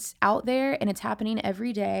media, and it's out there and it's happening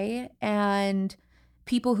every day. And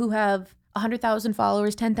people who have 100,000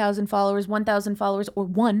 followers, 10,000 followers, 1,000 followers, or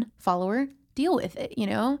one follower deal with it, you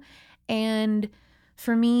know? And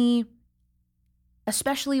for me,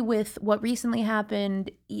 especially with what recently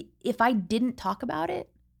happened, if I didn't talk about it,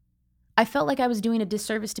 I felt like I was doing a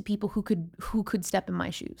disservice to people who could step in my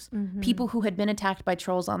shoes. People who had been attacked by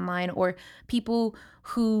trolls online, or people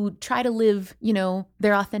who try to live, you know,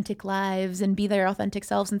 their authentic lives and be their authentic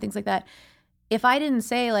selves and things like that. If I didn't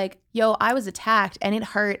say like, yo, I was attacked and it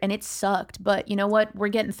hurt and it sucked, but you know what? We're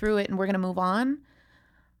getting through it and we're going to move on.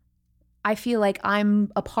 I feel like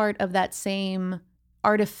I'm a part of that same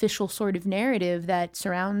artificial sort of narrative that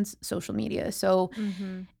surrounds social media. So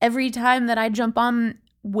every time that I jump on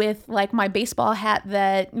with like my baseball hat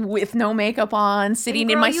that with no makeup on, sitting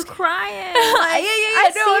in my you crying. Like,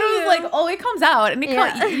 I know. It was like, oh, it comes out, and it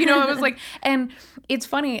you know, it was like, and it's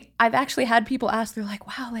funny. I've actually had people ask, they're like,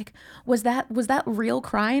 wow, like was that real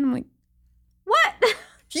crying? I'm like, what?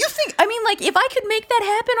 You think, I mean, like, if I could make that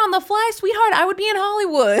happen on the fly, sweetheart, I would be in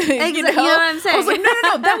Hollywood. Exactly. You know what I'm saying? I was like,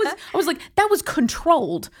 no. That was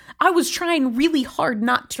controlled. I was trying really hard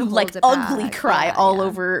not to like ugly cry all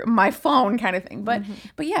over my phone kind of thing. But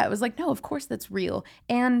yeah, it was like, no, of course that's real.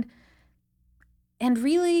 And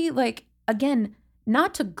really, like, again,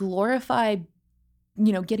 not to glorify,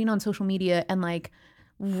 you know, getting on social media and like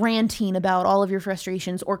ranting about all of your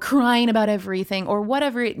frustrations or crying about everything or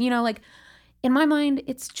whatever, you know, like, in my mind,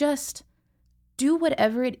 it's just do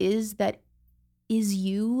whatever it is that is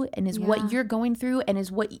you and is what you're going through and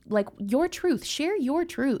is what, like, your truth. Share your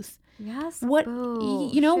truth. Yes. What,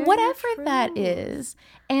 you know, whatever that is.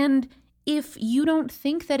 And if you don't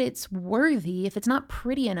think that it's worthy, if it's not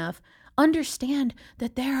pretty enough, understand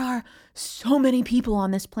that there are so many people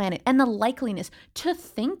on this planet, and the likeliness to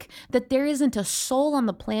think that there isn't a soul on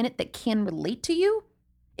the planet that can relate to you.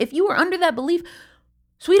 If you are under that belief,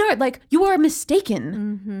 sweetheart, like, you are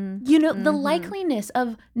mistaken. You know, the likeliness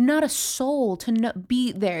of not a soul to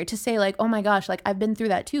be there to say like, oh my gosh, like I've been through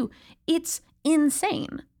that too. It's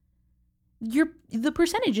insane. The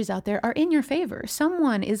percentages out there are in your favor.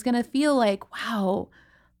 Someone is going to feel like, wow,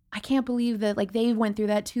 I can't believe that like they went through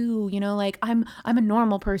that too. You know, like I'm a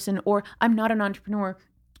normal person, or I'm not an entrepreneur,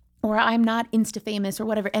 or I'm not Insta famous or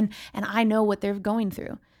whatever. And I know what they're going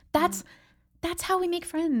through. That's how we make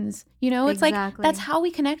friends. You know, it's like, that's how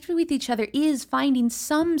we connect with each other, is finding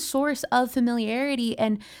some source of familiarity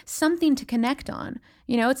and something to connect on.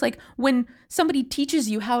 You know, it's like when somebody teaches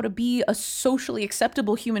you how to be a socially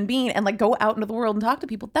acceptable human being and like go out into the world and talk to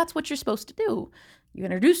people, that's what you're supposed to do. You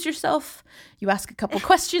introduce yourself, you ask a couple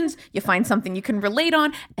questions, you find something you can relate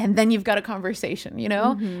on, and then you've got a conversation, you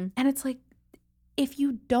know? And it's like, if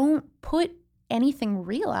you don't put anything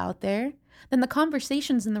real out there, then the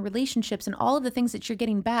conversations and the relationships and all of the things that you're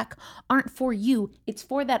getting back aren't for you. It's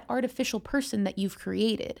for that artificial person that you've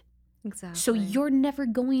created. Exactly. So you're never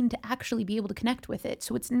going to actually be able to connect with it.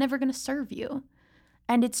 So it's never going to serve you.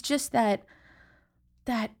 And it's just that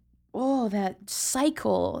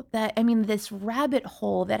cycle, this rabbit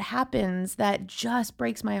hole that happens that just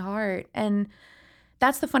breaks my heart. And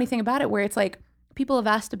that's the funny thing about it, where it's like, people have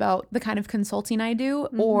asked about the kind of consulting I do,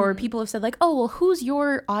 or people have said like, oh, well, who's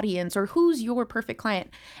your audience, or who's your perfect client?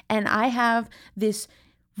 And I have this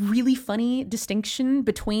really funny distinction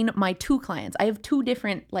between my two clients. I have two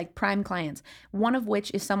different like prime clients, one of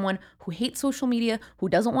which is someone who hates social media, who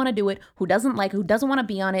doesn't want to do it, who doesn't want to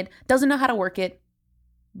be on it, doesn't know how to work it,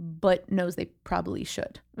 but knows they probably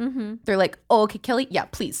should. They're like, oh, okay, Kelly, yeah,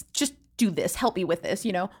 please just do this. Help me with this,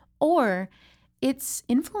 you know? Or it's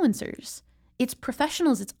influencers. It's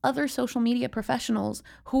professionals, it's other social media professionals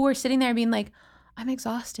who are sitting there being like, I'm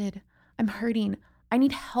exhausted, I'm hurting, I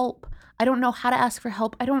need help, I don't know how to ask for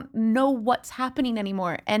help, I don't know what's happening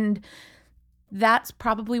anymore. And that's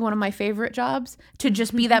probably one of my favorite jobs, to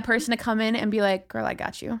just be that person to come in and be like, girl, I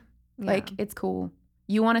got you. Yeah. Like, it's cool.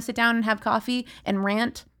 You want to sit down and have coffee and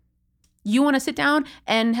rant? You want to sit down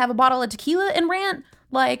and have a bottle of tequila and rant?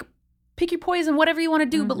 Like, pick your poison, whatever you want to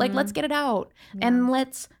do, but like, let's get it out and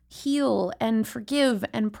let's heal and forgive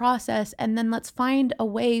and process, and then let's find a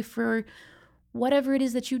way for whatever it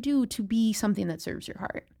is that you do to be something that serves your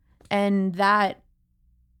heart. And that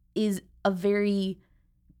is a very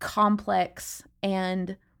complex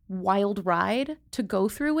and wild ride to go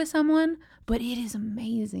through with someone, but it is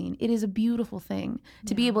amazing. It is a beautiful thing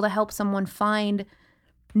to be able to help someone find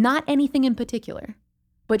not anything in particular,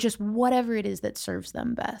 but just whatever it is that serves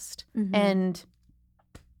them best. And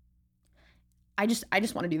I just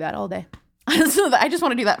want to do that all day. I just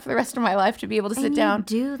want to do that for the rest of my life, to be able to sit down. You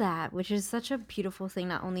do that, which is such a beautiful thing,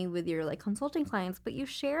 not only with your like consulting clients, but you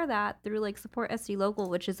share that through like Support SD Local,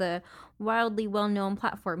 which is a wildly well-known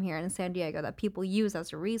platform here in San Diego that people use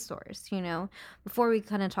as a resource, you know. Before we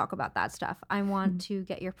kind of talk about that stuff, I want to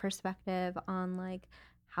get your perspective on like,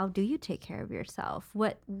 how do you take care of yourself?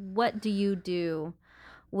 What do you do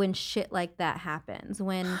when shit like that happens,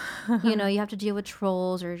 when you know you have to deal with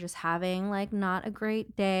trolls or just having like not a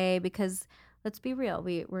great day? Because let's be real,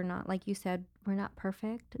 we're not, like you said, we're not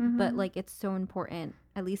perfect, but like it's so important,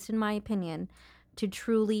 at least in my opinion, to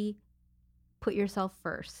truly put yourself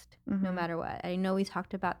first, no matter what. I know we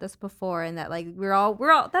talked about this before, and that like we're all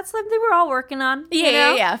that's something we're all working on.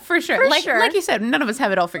 Yeah, for sure. Like you said, none of us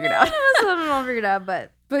have it all figured out. None of us have it all figured out,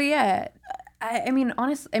 but yeah, I mean,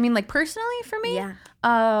 honestly, I mean, like personally for me,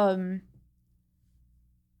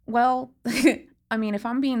 well, I mean, if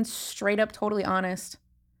I'm being straight up totally honest,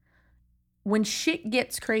 when shit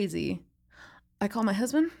gets crazy, I call my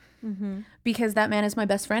husband, because that man is my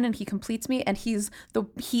best friend and he completes me, and he is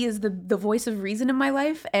the voice of reason in my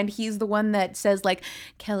life, and he's the one that says like,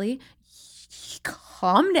 Kelly,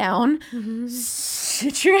 calm down,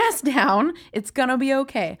 sit your ass down, it's gonna be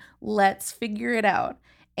okay, let's figure it out.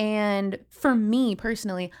 And for me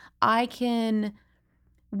personally,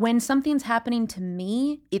 when something's happening to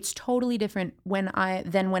me, it's totally different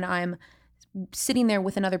than when I'm sitting there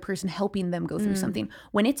with another person helping them go through something.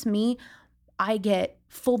 When it's me, I get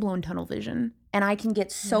full-blown tunnel vision, and I can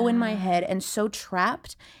get so in my head and so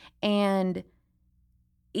trapped. And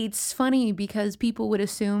it's funny because people would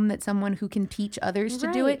assume that someone who can teach others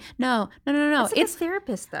to do it. No. It's like a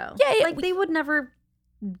therapist, though. Yeah, like they would never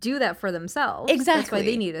do that for themselves. Exactly. That's why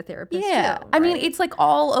they need a therapist too, I right? mean, it's like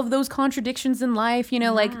all of those contradictions in life, you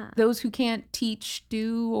know, like those who can't teach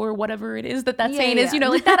do, or whatever it is that saying is, you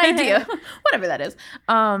know, like that idea, whatever that is.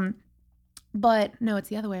 But no, it's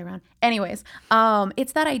the other way around. Anyways,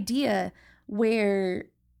 it's that idea where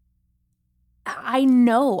I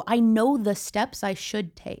know the steps I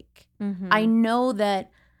should take. I know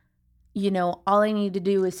that, you know, all I need to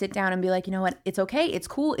do is sit down and be like, you know what, it's okay, it's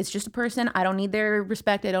cool, it's just a person, I don't need their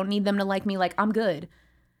respect, I don't need them to like me, like I'm good.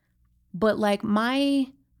 But like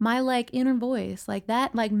my like inner voice, like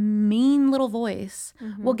that like mean little voice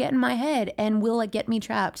will get in my head and will like get me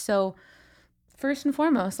trapped. So first and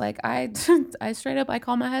foremost, like I straight up, I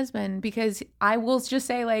call my husband, because I will just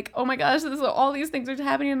say like, oh my gosh, all these things are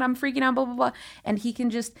happening and I'm freaking out, blah, blah, blah. And he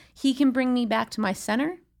can bring me back to my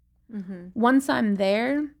center. Once I'm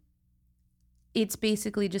there, it's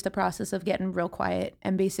basically just a process of getting real quiet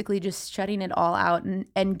and basically just shutting it all out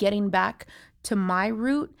and getting back to my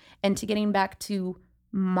root and to getting back to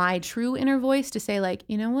my true inner voice to say like,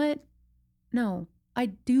 you know what? No, I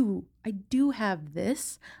do have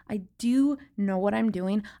this. I do know what I'm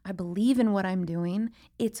doing. I believe in what I'm doing.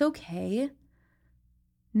 It's okay.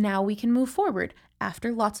 Now we can move forward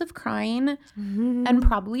after lots of crying and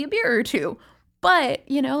probably a beer or two. But,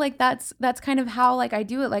 you know, like that's kind of how like I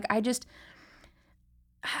do it. Like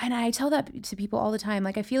and I tell that to people all the time.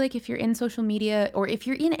 Like, I feel like if you're in social media or if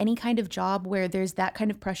you're in any kind of job where there's that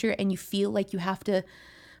kind of pressure and you feel like you have to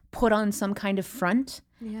put on some kind of front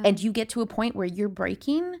and you get to a point where you're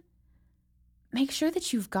breaking, make sure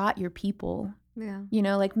that you've got your people. Yeah. You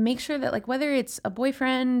know, like make sure that like whether it's a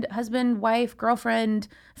boyfriend, husband, wife, girlfriend,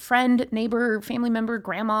 friend, neighbor, family member,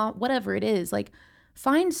 grandma, whatever it is, like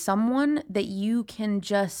find someone that you can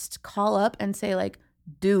just call up and say like,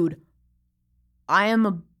 dude, I am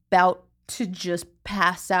about to just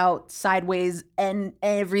pass out sideways and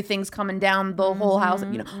everything's coming down the whole house,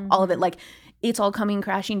 you know, all of it. Like it's all coming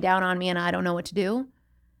crashing down on me and I don't know what to do.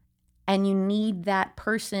 And you need that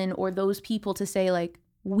person or those people to say like,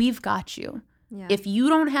 we've got you. Yeah. If you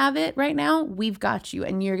don't have it right now, we've got you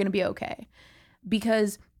and you're going to be okay.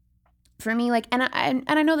 Because for me, like, and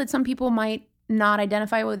I know that some people might not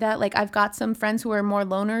identify with that. Like I've got some friends who are more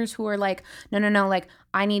loners who are like, no, like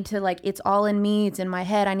I need to like, it's all in me. It's in my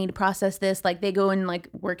head. I need to process this. Like they go and like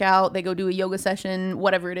work out, they go do a yoga session,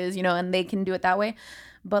 whatever it is, you know, and they can do it that way.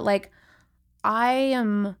 But like, I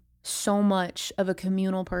am so much of a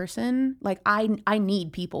communal person. Like I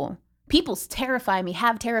need people. People terrify me,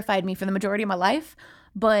 have terrified me for the majority of my life.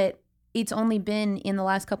 But it's only been in the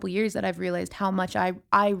last couple years that I've realized how much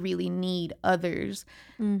I really need others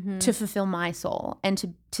to fulfill my soul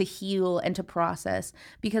and to heal and to process,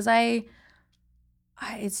 because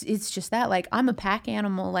it's just that, like, I'm a pack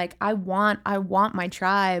animal. Like, I want my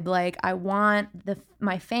tribe. Like, I want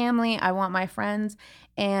my family. I want my friends.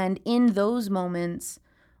 And in those moments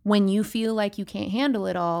when you feel like you can't handle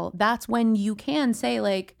it all, that's when you can say,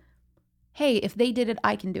 like, hey, if they did it,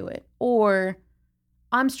 I can do it. Or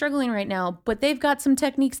I'm struggling right now, but they've got some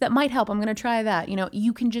techniques that might help. I'm going to try that. You know,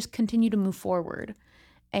 you can just continue to move forward.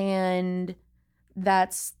 And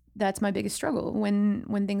that's my biggest struggle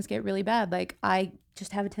when things get really bad. Like, I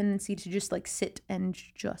just have a tendency to just like sit and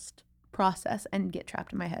just process and get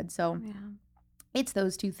trapped in my head. So it's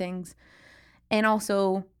those two things. And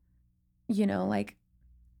also, you know, like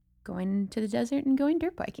going to the desert and going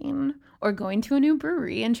dirt biking, or going to a new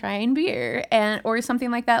brewery and trying beer, or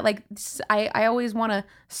something like that. Like, I always want to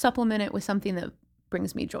supplement it with something that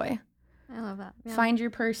brings me joy. I love that. Yeah. Find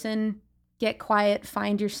your person, get quiet,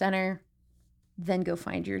 find your center, then go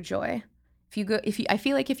find your joy. I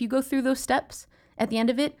feel like if you go through those steps, at the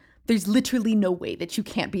end of it, there's literally no way that you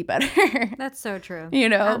can't be better. That's so true. You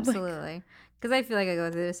know? Absolutely. Because I feel like I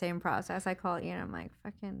go through the same process. I call it, you know, I'm like,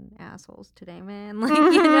 fucking assholes today, man. Like,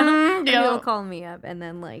 you know, people call me up, and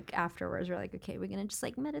then like afterwards we're like, okay, we're going to just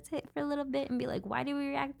like meditate for a little bit and be like, why do we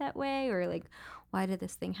react that way? Or like, why did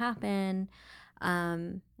this thing happen?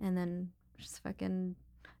 And then just fucking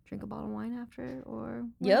drink a bottle of wine after, or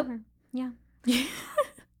whatever. Yeah.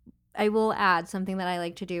 I will add something that I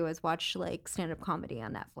like to do is watch like stand-up comedy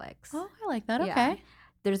on Netflix. Oh, I like that. Yeah. Okay.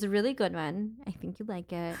 There's a really good one. I think you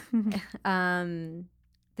like it. The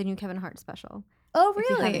new Kevin Hart special. Oh, If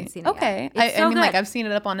you really? haven't seen it Okay. yet. It's I so mean, good. like, I've seen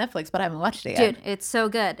it up on Netflix, but I haven't watched it yet. Dude, it's so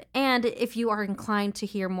good. And if you are inclined to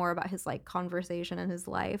hear more about his like conversation and his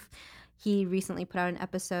life, he recently put out an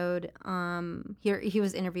episode. He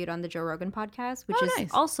was interviewed on the Joe Rogan podcast, which is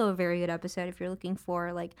nice. also a very good episode if you're looking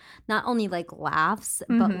for like not only like laughs,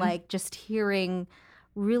 but like just hearing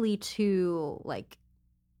really two like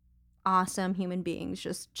awesome human beings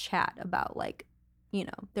just chat about like, you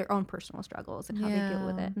know, their own personal struggles and how they deal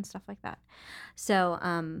with it and stuff like that. So,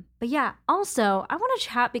 but yeah, also I want to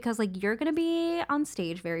chat because like you're going to be on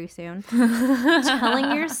stage very soon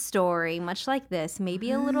telling your story, much like this, maybe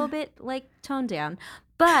a little bit like toned down,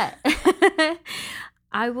 but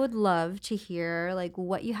I would love to hear like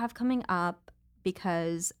what you have coming up,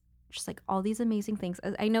 because just like all these amazing things.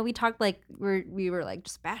 I know we talked like we were like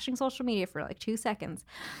just bashing social media for like 2 seconds,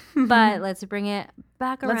 but let's bring it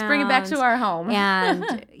back around. Let's bring it back to our home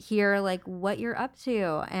and hear like what you're up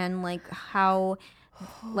to and like how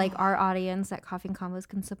like our audience at Coffee and Combos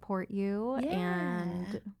can support you.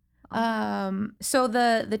 And so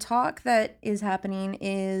the talk that is happening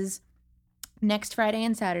is next Friday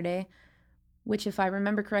and Saturday, which if I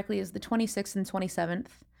remember correctly is the 26th and 27th.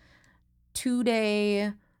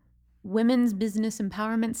 2-day women's business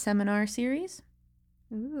empowerment seminar series.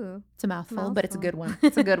 Ooh, it's a mouthful, but it's a good one.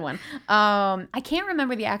 It's a good one. I can't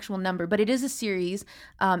remember the actual number, but it is a series.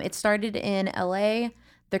 It started in LA.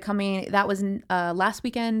 They're coming. That was last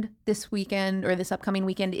weekend. This weekend, or this upcoming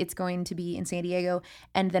weekend, it's going to be in San Diego.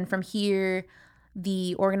 And then from here,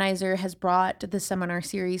 the organizer has brought the seminar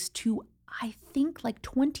series to, I think, like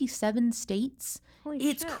 27 states.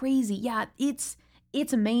 It's crazy. Yeah, it's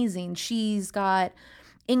amazing. She's got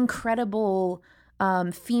incredible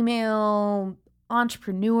female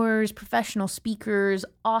entrepreneurs, professional speakers,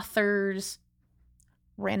 authors,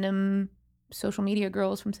 random social media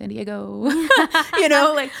girls from San Diego, you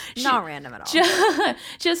know, like not random at all.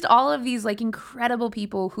 Just all of these like incredible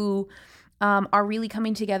people who are really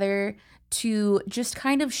coming together to just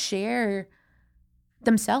kind of share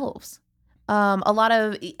themselves. A lot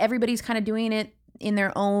of everybody's kind of doing it in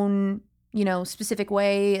their own, you know, specific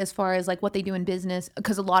way as far as like what they do in business,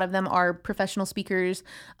 because a lot of them are professional speakers.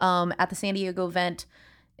 At the San Diego event,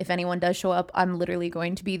 if anyone does show up, I'm literally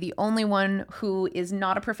going to be the only one who is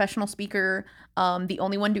not a professional speaker, the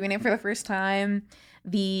only one doing it for the first time,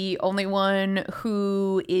 the only one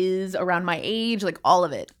who is around my age, like all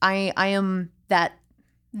of it. I am that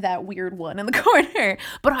weird one in the corner,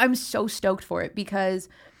 but I'm so stoked for it because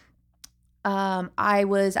I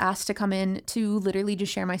was asked to come in to literally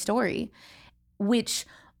just share my story, which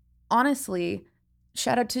honestly,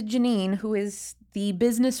 shout out to Janine, who is the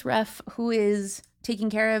business ref who is taking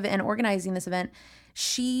care of and organizing this event.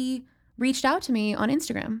 She reached out to me on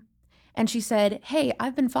Instagram and she said, hey,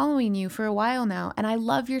 I've been following you for a while now and I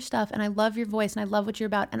love your stuff and I love your voice and I love what you're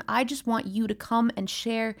about. And I just want you to come and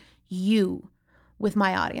share you with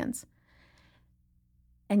my audience.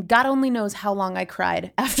 And God only knows how long I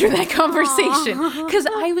cried after that conversation, because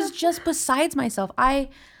I was just besides myself.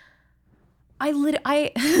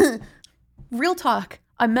 Real talk,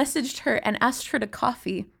 I messaged her and asked her to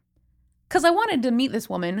coffee because I wanted to meet this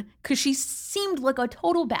woman because she seemed like a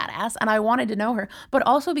total badass and I wanted to know her, but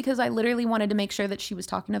also because I literally wanted to make sure that she was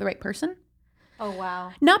talking to the right person. Oh,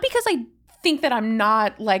 wow. Not because I think that I'm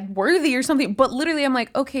not like worthy or something, but literally I'm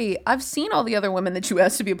like, okay, I've seen all the other women that you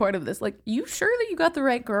asked to be a part of this. Like, you sure that you got the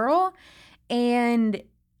right girl? And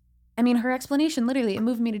I mean, her explanation, literally, it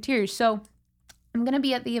moved me to tears. So I'm going to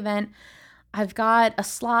be at the event. I've got a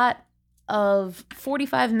slot of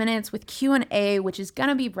 45 minutes with Q&A, which is going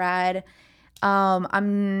to be rad.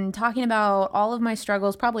 I'm talking about all of my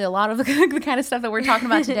struggles, probably a lot of the kind of stuff that we're talking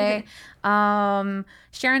about today.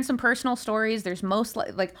 Sharing some personal stories. There's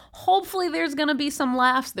hopefully there's going to be some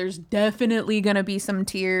laughs. There's definitely going to be some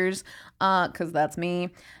tears, because that's me.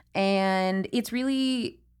 And it's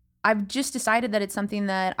really, I've just decided that it's something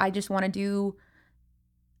that I just want to do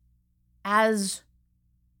as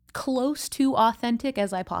close to authentic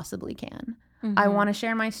as I possibly can. Mm-hmm. I want to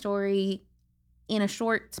share my story in a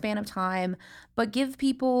short span of time, but give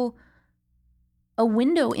people a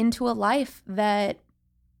window into a life that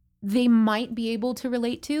they might be able to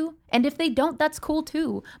relate to. And if they don't, that's cool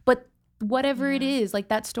too. But whatever it is, like,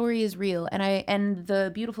 that story is real. And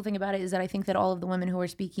the beautiful thing about it is that I think that all of the women who are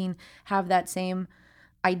speaking have that same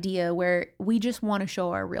idea, where we just want to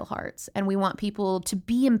show our real hearts and we want people to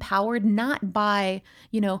be empowered, not by,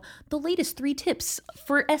 the latest 3 tips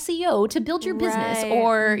for SEO to build your business,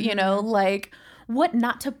 or, like what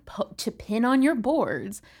not to pin on your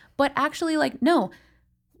boards, but actually, like, no,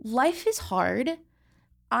 life is hard.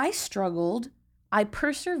 I struggled. I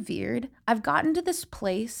persevered. I've gotten to this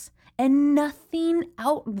place, and nothing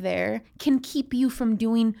out there can keep you from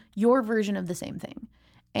doing your version of the same thing.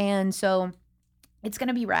 And so it's going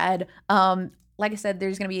to be rad. Like I said,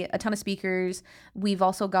 there's going to be a ton of speakers. We've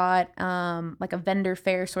also got like a vendor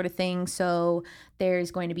fair sort of thing. So there's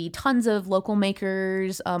going to be tons of local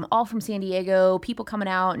makers, all from San Diego, people coming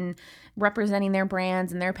out and representing their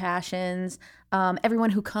brands and their passions. Everyone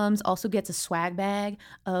who comes also gets a swag bag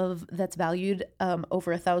that's valued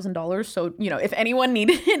over $1,000. So, if anyone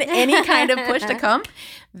needed any kind of push to come,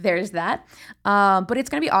 there's that. But it's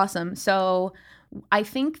going to be awesome. So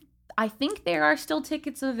I think there are still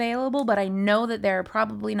tickets available, but I know that there are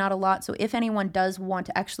probably not a lot. So if anyone does want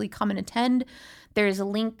to actually come and attend, there's a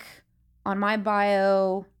link on my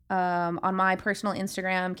bio, on my personal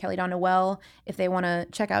Instagram, Noel, if they want to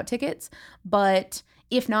check out tickets. But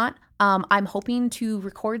if not, I'm hoping to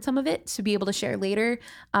record some of it to be able to share later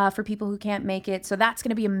for people who can't make it. So that's going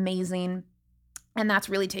to be amazing. And that's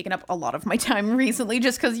really taken up a lot of my time recently,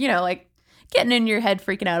 just because, getting in your head,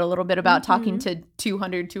 freaking out a little bit about talking to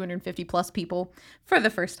 250 plus people for the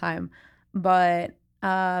first time. But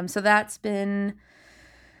so that's been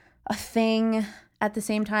a thing. At the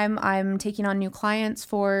same time, I'm taking on new clients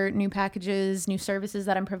for new packages, new services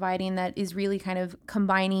that I'm providing, that is really kind of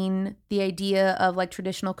combining the idea of like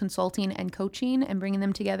traditional consulting and coaching and bringing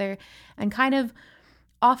them together and kind of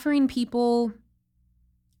offering people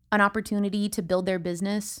an opportunity to build their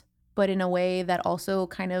business, but in a way that also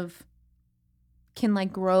kind of can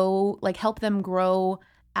like grow, like help them grow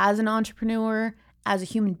as an entrepreneur, as a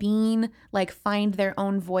human being, like find their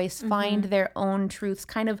own voice, find their own truths,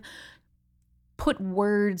 kind of put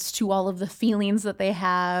words to all of the feelings that they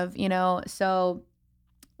have, So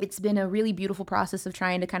it's been a really beautiful process of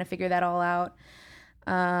trying to kind of figure that all out.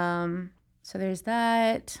 So there's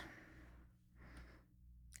that.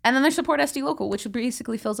 And then there's Support SD Local, which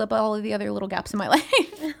basically fills up all of the other little gaps in my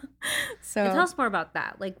life. So tell us more about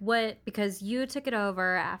that. Like because you took it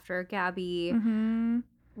over after Gabby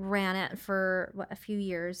ran it for a few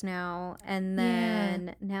years now. And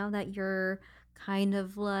then now that you're kind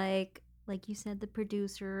of like you said, the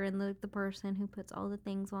producer and the person who puts all the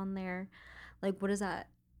things on there, like, what is that?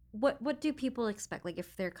 What do people expect? Like,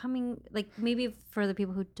 if they're coming, like, maybe for the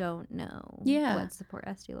people who don't know what Support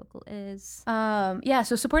SD Local is.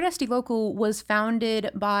 So Support SD Local was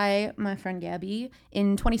founded by my friend Gabby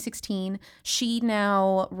in 2016. She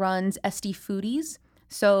now runs SD Foodies.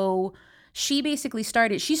 So she basically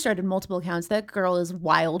started multiple accounts. That girl is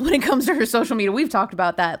wild when it comes to her social media. We've talked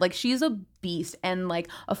about that. Like, she's a beast and like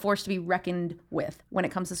a force to be reckoned with when it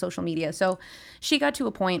comes to social media. So she got to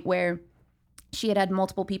a point where she had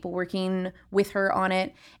multiple people working with her on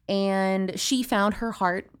it, and she found her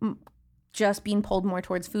heart just being pulled more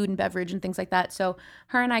towards food and beverage and things like that. So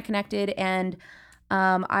her and I connected, and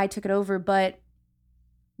I took it over. But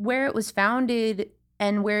where it was founded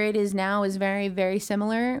and where it is now is very, very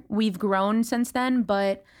similar. We've grown since then,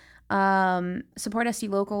 but Support SD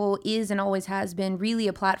Local is and always has been really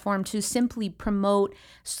a platform to simply promote,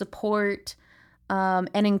 support, and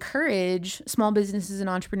encourage small businesses and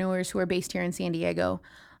entrepreneurs who are based here in San Diego.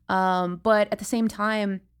 But at the same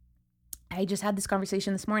time, I just had this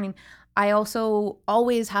conversation this morning. I also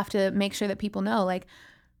always have to make sure that people know, like,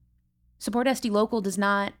 Support SD Local does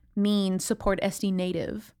not mean Support SD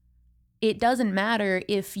Native. It doesn't matter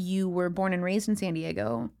if you were born and raised in San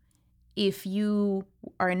Diego. If you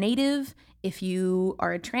are a native, if you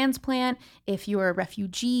are a transplant, if you are a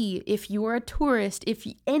refugee, if you are a tourist, if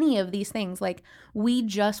any of these things, like, we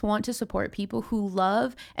just want to support people who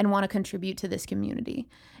love and want to contribute to this community.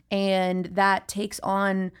 And that takes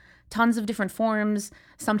on tons of different forms.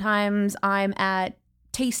 Sometimes I'm at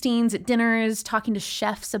tastings, at dinners, talking to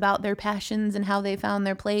chefs about their passions and how they found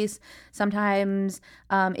their place. Sometimes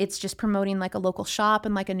it's just promoting like a local shop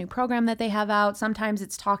and like a new program that they have out. Sometimes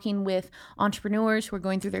it's talking with entrepreneurs who are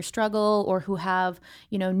going through their struggle or who have,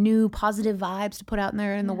 you know, new positive vibes to put out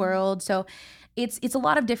there in the world. So it's a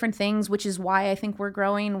lot of different things, which is why I think we're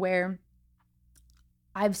growing, where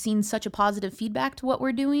I've seen such a positive feedback to what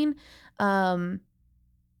we're doing. And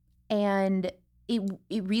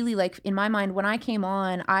it really, like, in my mind, when I came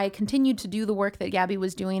on, I continued to do the work that Gabby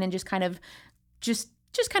was doing and just kind of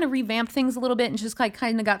revamped things a little bit and just like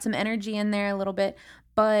kind of got some energy in there a little bit.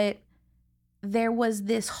 But there was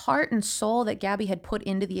this heart and soul that Gabby had put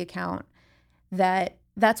into the account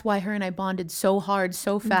that's why her and I bonded so hard,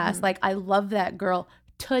 so fast. Mm-hmm. Like, I love that girl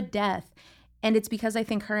to death. And it's because I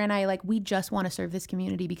think her and I, like, we just want to serve this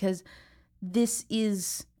community because this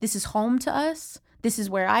is home to us. This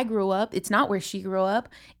is where I grew up. It's not where she grew up,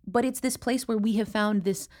 but it's this place where we have found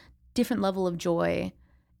this different level of joy,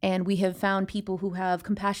 and we have found people who have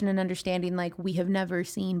compassion and understanding like we have never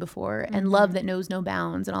seen before, and love that knows no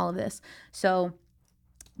bounds, and all of this. So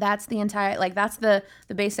that's the entire, like, that's the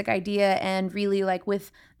basic idea. And really, like,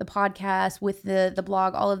 with the podcast, with the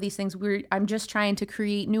blog, all of these things, I'm just trying to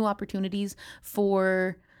create new opportunities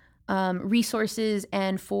for resources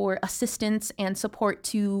and for assistance and support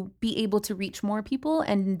to be able to reach more people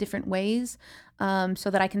and in different ways, so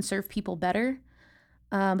that I can serve people better.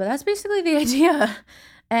 But that's basically the idea.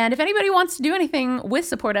 And if anybody wants to do anything with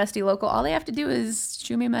Support SD Local, all they have to do is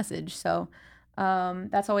shoot me a message. So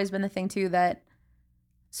that's always been the thing too, that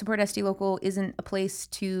Support SD Local isn't a place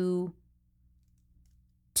to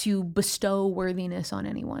bestow worthiness on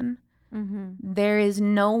anyone. Mm-hmm. There is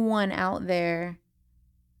no one out there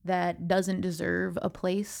that doesn't deserve a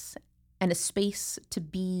place and a space to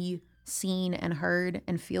be seen and heard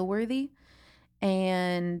and feel worthy.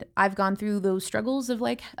 And I've gone through those struggles of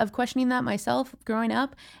questioning that myself growing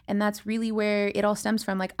up. And that's really where it all stems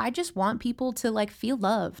from. Like, I just want people to, like, feel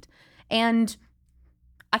loved. And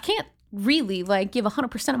I can't really, like, give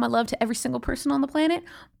 100% of my love to every single person on the planet.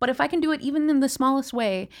 But if I can do it even in the smallest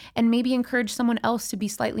way and maybe encourage someone else to be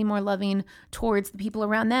slightly more loving towards the people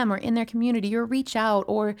around them or in their community, or reach out,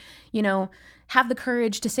 or, you know, have the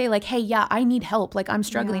courage to say, like, hey, yeah, I need help. Like, I'm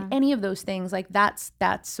struggling. Yeah. Any of those things, like, that's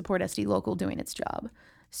Support SD Local doing its job.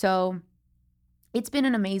 So it's been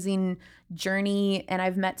an amazing journey, and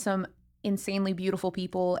I've met some insanely beautiful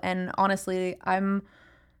people. And honestly, oh,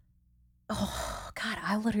 God,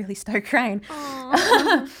 I'll literally start crying.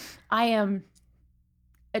 I am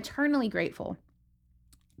eternally grateful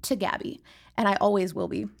to Gabby, and I always will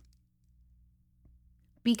be,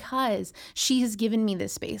 because she has given me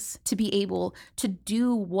this space to be able to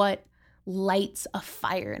do what lights a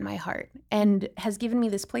fire in my heart, and has given me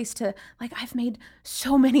this place to, like, I've made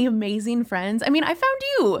so many amazing friends. I mean, I found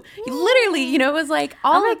you. Yeah. Literally, you know, it was like,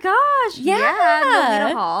 oh my gosh. Yeah.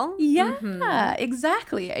 Lolita Hall. Yeah,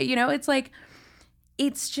 exactly. You know, it's like,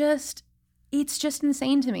 it's just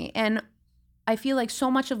insane to me. And I feel like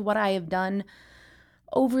so much of what I have done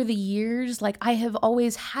over the years, like, I have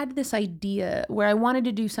always had this idea where I wanted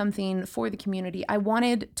to do something for the community. I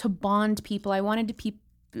wanted to bond people. I wanted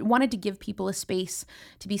to give people a space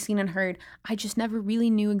to be seen and heard. I just never really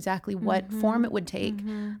knew exactly what form it would take.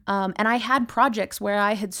 And I had projects where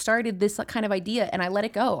I had started this kind of idea and I let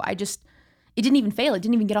it go. It didn't even fail. It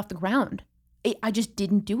didn't even get off the ground. I just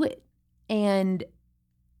didn't do it. And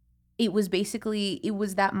it was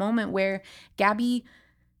that moment where Gabby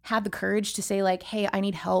had the courage to say, like, hey, I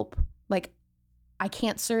need help. Like, I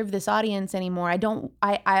can't serve this audience anymore.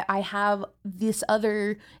 I have this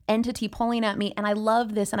other entity pulling at me, and I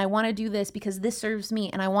love this, and I want to do this because this serves me,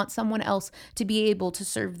 and I want someone else to be able to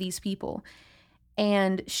serve these people.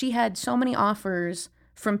 And she had so many offers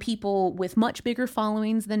from people with much bigger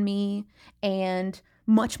followings than me, and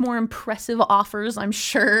much more impressive offers, I'm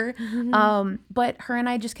sure. But her and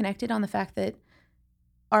I just connected on the fact that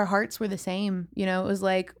our hearts were the same. You know, it was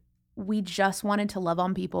like, we just wanted to love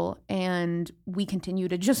on people, and we continue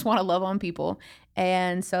to just want to love on people.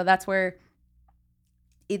 And so that's where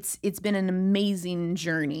it's been an amazing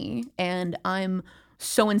journey, and I'm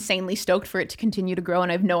so insanely stoked for it to continue to grow,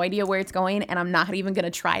 and I have no idea where it's going, and I'm not even going to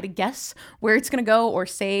try to guess where it's going to go or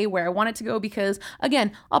say where I want it to go, because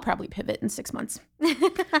again, I'll probably pivot in 6 months.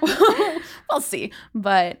 We'll see.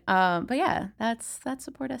 But yeah, that's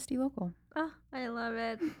Support SD Local. Oh, I love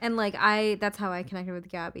it. And like that's how I connected with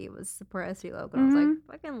Gabby, was Support SD Local. And I was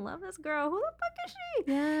like, fucking love this girl. Who the fuck is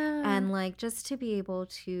she? Yeah. And like, just to be able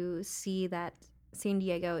to see that San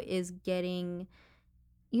Diego is getting,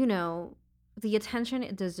 you know, the attention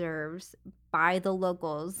it deserves by the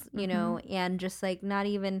locals, you know, and just like not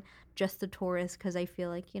even just the tourists, because I feel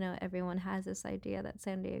like, you know, everyone has this idea that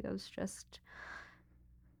San Diego's just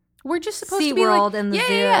we're just supposed to be SeaWorld like, and the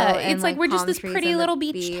zoo. Yeah. And it's like we're just this pretty little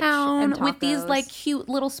beach town with these tacos. like cute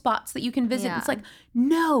little spots that you can visit. Yeah. It's like,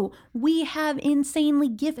 no, we have insanely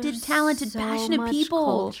gifted, talented, so passionate much people.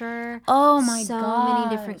 Culture. Oh my god. So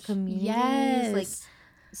many different communities. Yes. Like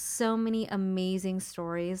so many amazing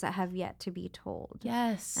stories that have yet to be told.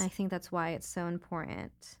 Yes. And I think that's why it's so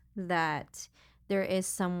important that there is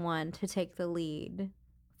someone to take the lead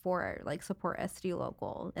for like Support SD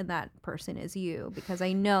Local, and that person is you, because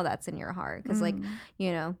I know that's in your heart, because like,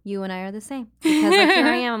 you know, you and I are the same, because like here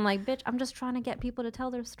I am, I'm like, bitch, I'm just trying to get people to tell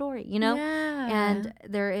their story, you know? Yeah. And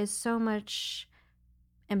there is so much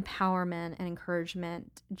empowerment and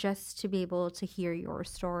encouragement just to be able to hear your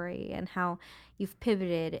story and how you've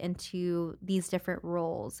pivoted into these different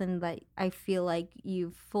roles, and that I feel like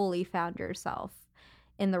you've fully found yourself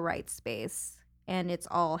in the right space, and it's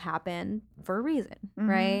all happened for a reason,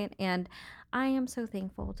 right? And I am so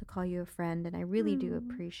thankful to call you a friend, and I really do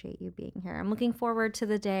appreciate you being here. I'm looking forward to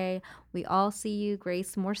the day we all see you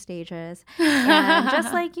grace more stages, and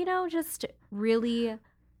just like, you know, just really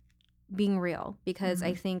being real, because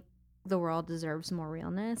I think the world deserves more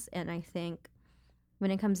realness. And I think when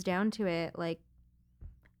it comes down to it, like,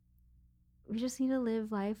 we just need to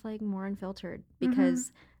live life like more unfiltered,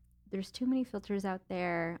 because there's too many filters out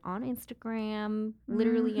there on Instagram,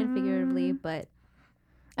 literally and figuratively.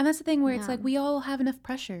 And that's the thing where it's like, we all have enough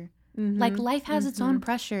pressure. Like life has its own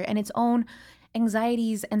pressure and its own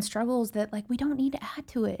anxieties and struggles that like we don't need to add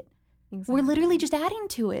to it. Exactly. We're literally just adding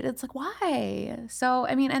to it. It's like, why? So,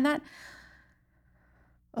 I mean, and that,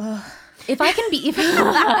 if I can be,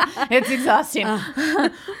 it's exhausting.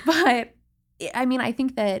 But I mean, I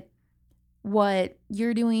think that what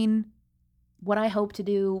you're doing, what I hope to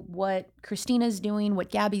do, what Christina's doing,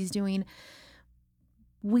 what Gabby's doing,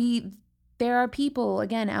 there are people,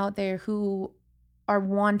 again, out there who are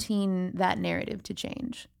wanting that narrative to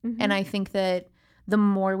change. And I think that the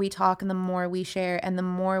more we talk and the more we share and the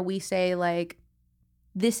more we say, like,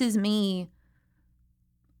 this is me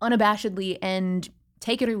unabashedly and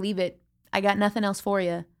take it or leave it, I got nothing else for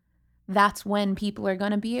you, that's when people are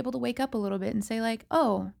going to be able to wake up a little bit and say, like,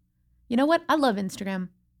 oh, you know what? I love Instagram,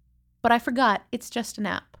 but I forgot it's just an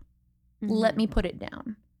app. Let me put it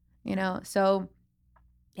down, you know? So,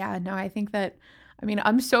 yeah, no, I think that, I mean,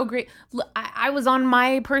 I'm so great. I was on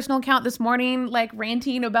my personal account this morning, like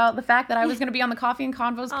ranting about the fact that I was going to be on the Coffee and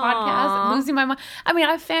Convos podcast, losing my mind. I mean,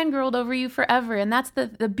 I've fangirled over you forever. And that's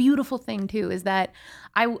the beautiful thing too, is that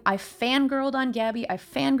I fangirled on Gabby. I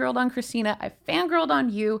fangirled on Christina. I fangirled on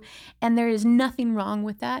you. And there is nothing wrong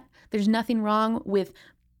with that. There's nothing wrong with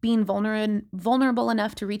being vulnerable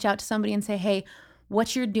enough to reach out to somebody and say, hey,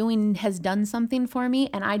 what you're doing has done something for me,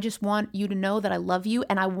 and I just want you to know that I love you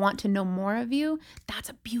and I want to know more of you. That's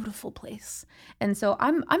a beautiful place. And so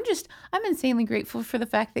I'm insanely grateful for the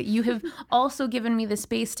fact that you have also given me the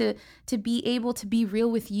space to be able to be real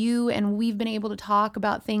with you, and we've been able to talk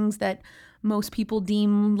about things that most people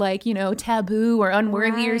deem like, you know, taboo or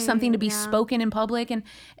unworthy or something to be spoken in public. And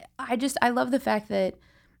I love the fact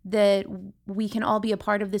that we can all be a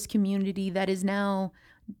part of this community that is now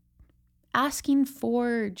asking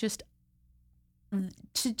for just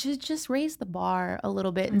raise the bar a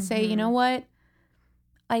little bit and say, you know what?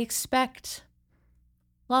 I expect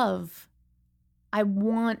love. I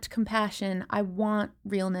want compassion. I want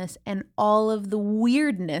realness, and all of the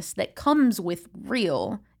weirdness that comes with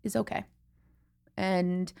real is okay.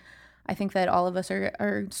 And I think that all of us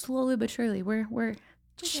are slowly but surely, we're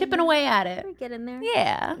chipping away at it. We're getting there.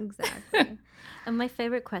 Yeah. Exactly. And my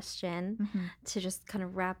favorite question to just kind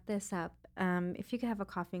of wrap this up, if you could have a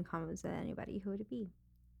coffee and convos with anybody, who would it be?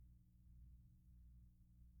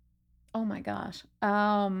 Oh my gosh.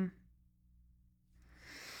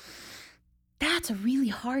 That's a really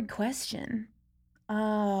hard question.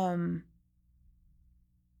 Wow.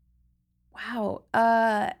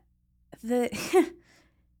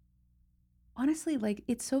 honestly, like,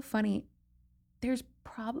 it's so funny. There's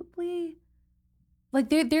probably, like,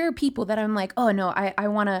 there are people that I'm like, oh no, I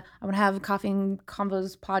wanna have a Coffee and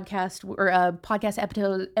Convos podcast or a podcast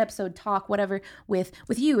episode talk, whatever, with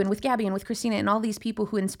you and with Gabby and with Christina and all these people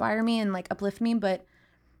who inspire me and like uplift me. But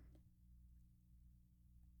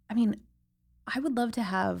I mean, I would love to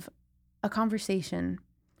have a conversation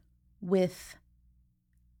with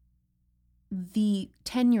the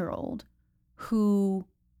 10-year-old who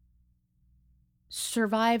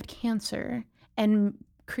survived cancer and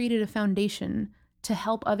created a foundation to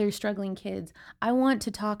help other struggling kids. I want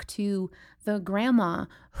to talk to the grandma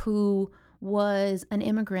who was an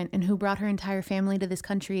immigrant and who brought her entire family to this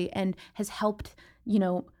country and has helped,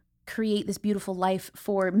 create this beautiful life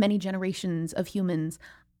for many generations of humans.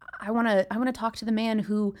 I want to talk to the man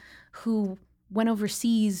who went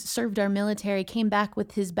overseas, served our military, came back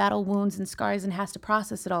with his battle wounds and scars and has to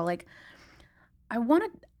process it all. Like, I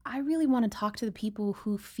really want to talk to the people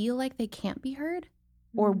who feel like they can't be heard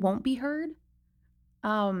or won't be heard.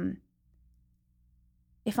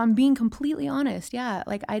 If I'm being completely honest, yeah,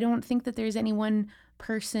 like, I don't think that there's any one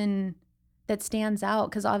person that stands out,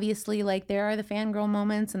 because obviously, like, there are the fangirl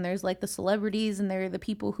moments and there's like the celebrities and there are the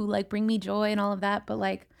people who like bring me joy and all of that, but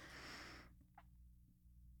like,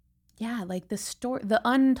 yeah, like the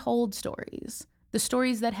untold stories, the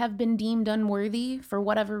stories that have been deemed unworthy for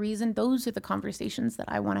whatever reason, those are the conversations that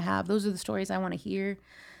I want to have. Those are the stories I want to hear.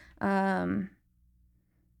 The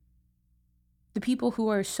people who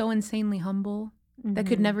are so insanely humble that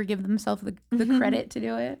could never give themselves the credit to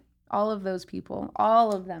do it. All of those people,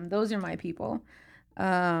 all of them, those are my people.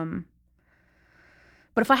 But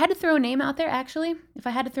if I had to throw a name out there,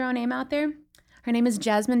 her name is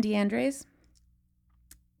Jasmine DeAndres.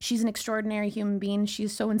 She's an extraordinary human being.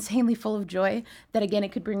 She's so insanely full of joy that, again,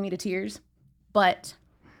 it could bring me to tears. But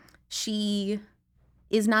she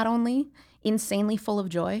is not only insanely full of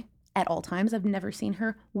joy at all times. I've never seen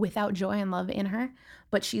her without joy and love in her.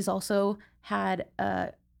 But she's also had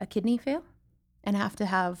a kidney fail and have to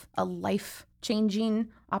have a life-changing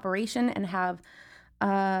operation and have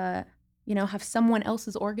someone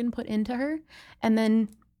else's organ put into her. And then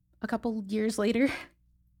a couple years later,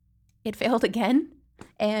 it failed again.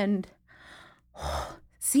 And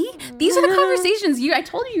see, these are the conversations I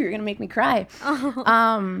told you were going to make me cry.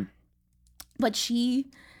 But she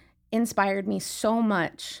inspired me so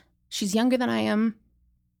much. She's younger than I am.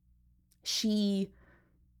 She's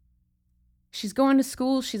going to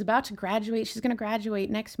school. She's about to graduate. She's going to graduate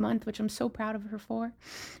next month, which I'm so proud of her for.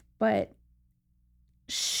 But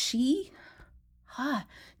she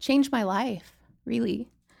changed my life, really.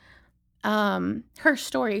 Her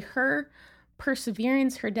story, her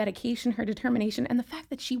perseverance, her dedication, her determination, and the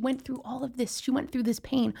fact that she went through all of this, she went through this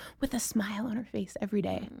pain with a smile on her face every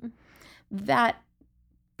day.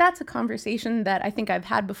 That's a conversation that I think I've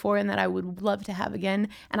had before and that I would love to have again,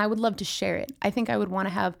 and I would love to share it. I think I would want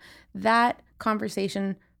to have that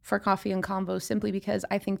conversation for Coffee and Convo simply because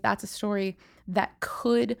I think that's a story that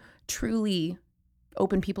could truly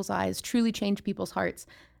open people's eyes, truly change people's hearts.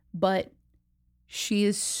 But she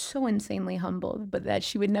is so insanely humble, but that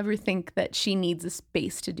she would never think that she needs a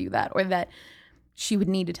space to do that or that she would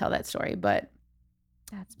need to tell that story. But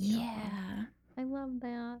that's beautiful. Yeah. I love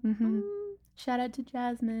that. Shout out to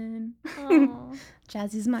Jasmine. Oh.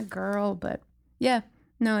 Jazzy's my girl. But yeah,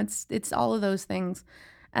 no, it's all of those things.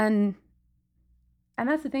 And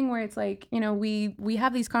that's the thing where it's like, we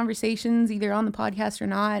have these conversations either on the podcast or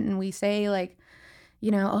not, and we say like,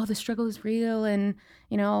 oh, the struggle is real, and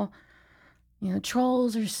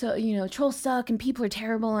trolls are trolls suck and people are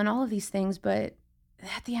terrible and all of these things. But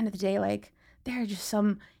at the end of the day, like, there are just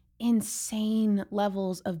some insane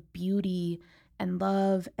levels of beauty and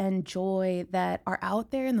love and joy that are out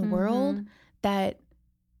there in the world that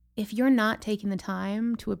if you're not taking the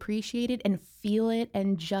time to appreciate it and feel it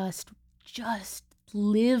and just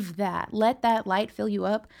live that, let that light fill you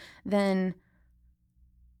up, then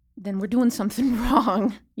we're doing something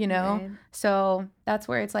wrong, Right. So that's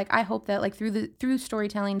where it's like, I hope that like through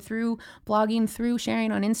storytelling, through blogging, through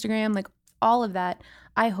sharing on Instagram, like all of that,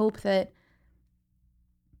 I hope that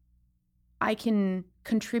I can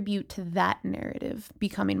contribute to that narrative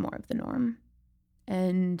becoming more of the norm.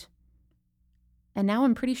 And now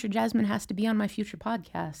I'm pretty sure Jasmine has to be on my future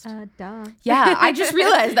podcast. Duh. Yeah, I just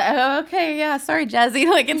realized that. Okay, yeah, sorry, Jazzy,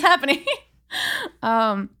 like it's happening.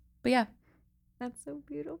 But yeah. That's so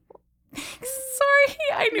beautiful. Sorry,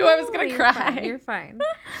 I knew I was gonna cry. You're fine.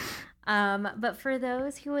 But for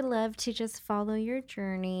those who would love to just follow your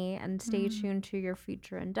journey and stay tuned to your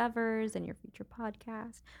future endeavors and your future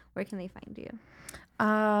podcast, where can they find you?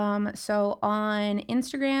 So on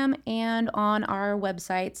Instagram and on our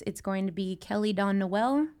websites, it's going to be Kelly Dawn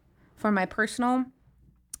Noel for my personal,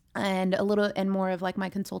 and a little and more of like my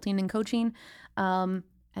consulting and coaching. And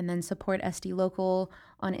then support SD Local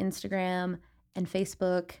on Instagram and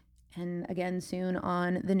Facebook, and again soon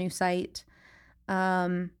on the new site.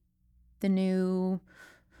 The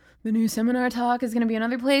new seminar talk is going to be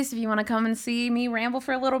another place. If you want to come and see me ramble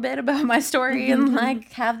for a little bit about my story and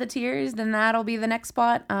like have the tears, then that'll be the next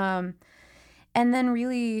spot. And then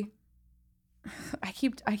really, I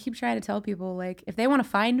keep trying to tell people, like, if they want to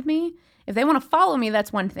find me, if they want to follow me,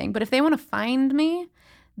 that's one thing. But if they want to find me,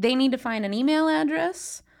 they need to find an email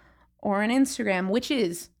address or an Instagram, which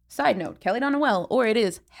is, side note, Kelly Dawn Noel, or it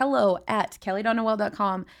is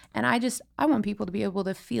hello@kellydonnoel.com. And I want people to be able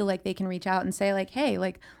to feel like they can reach out and say, like, hey,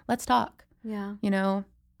 like, let's talk. Yeah. You know,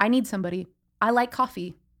 I need somebody. I like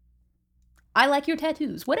coffee. I like your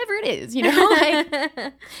tattoos, whatever it is, you know,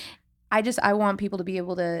 like, I want people to be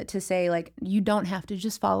able to say, like, you don't have to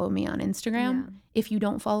just follow me on Instagram. Yeah. If you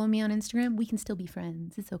don't follow me on Instagram, we can still be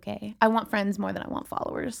friends. It's okay. I want friends more than I want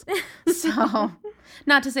followers. So,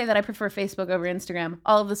 not to say that I prefer Facebook over Instagram.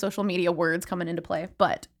 All of the social media words coming into play,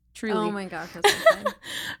 but truly. Oh my gosh, that's so fun.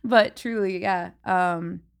 But truly, yeah.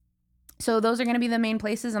 So those are going to be the main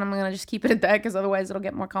places, and I'm going to just keep it at that because otherwise it'll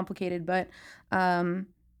get more complicated. But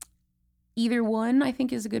either one, I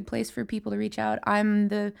think, is a good place for people to reach out. I'm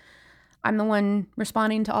the one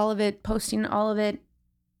responding to all of it, posting all of it,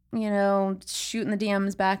 you know, shooting the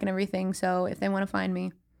DMs back and everything. So if they want to find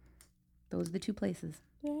me, those are the two places.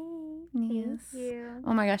 Yay. Yes. Thank you.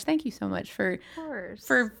 Oh my gosh, thank you so much for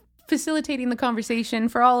facilitating the conversation,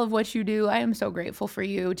 for all of what you do. I am so grateful for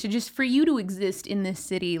you, for you to exist in this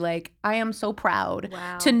city. Like, I am so proud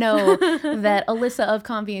to know that Alyssa of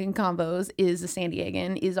Coffee and Convos is a San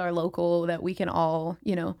Diegan, is our local, that we can all,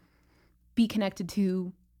 you know, be connected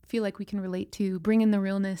to, feel like we can relate to, bring in the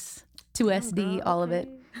realness to SD, all of it.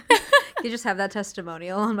 You just have that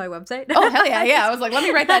testimonial on my website. Oh, hell yeah. Yeah. I was like, let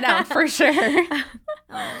me write that down for sure.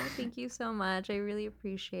 Oh, thank you so much. I really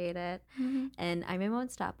appreciate it. Mm-hmm. And I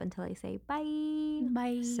won't stop until I say bye.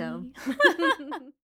 Bye. So.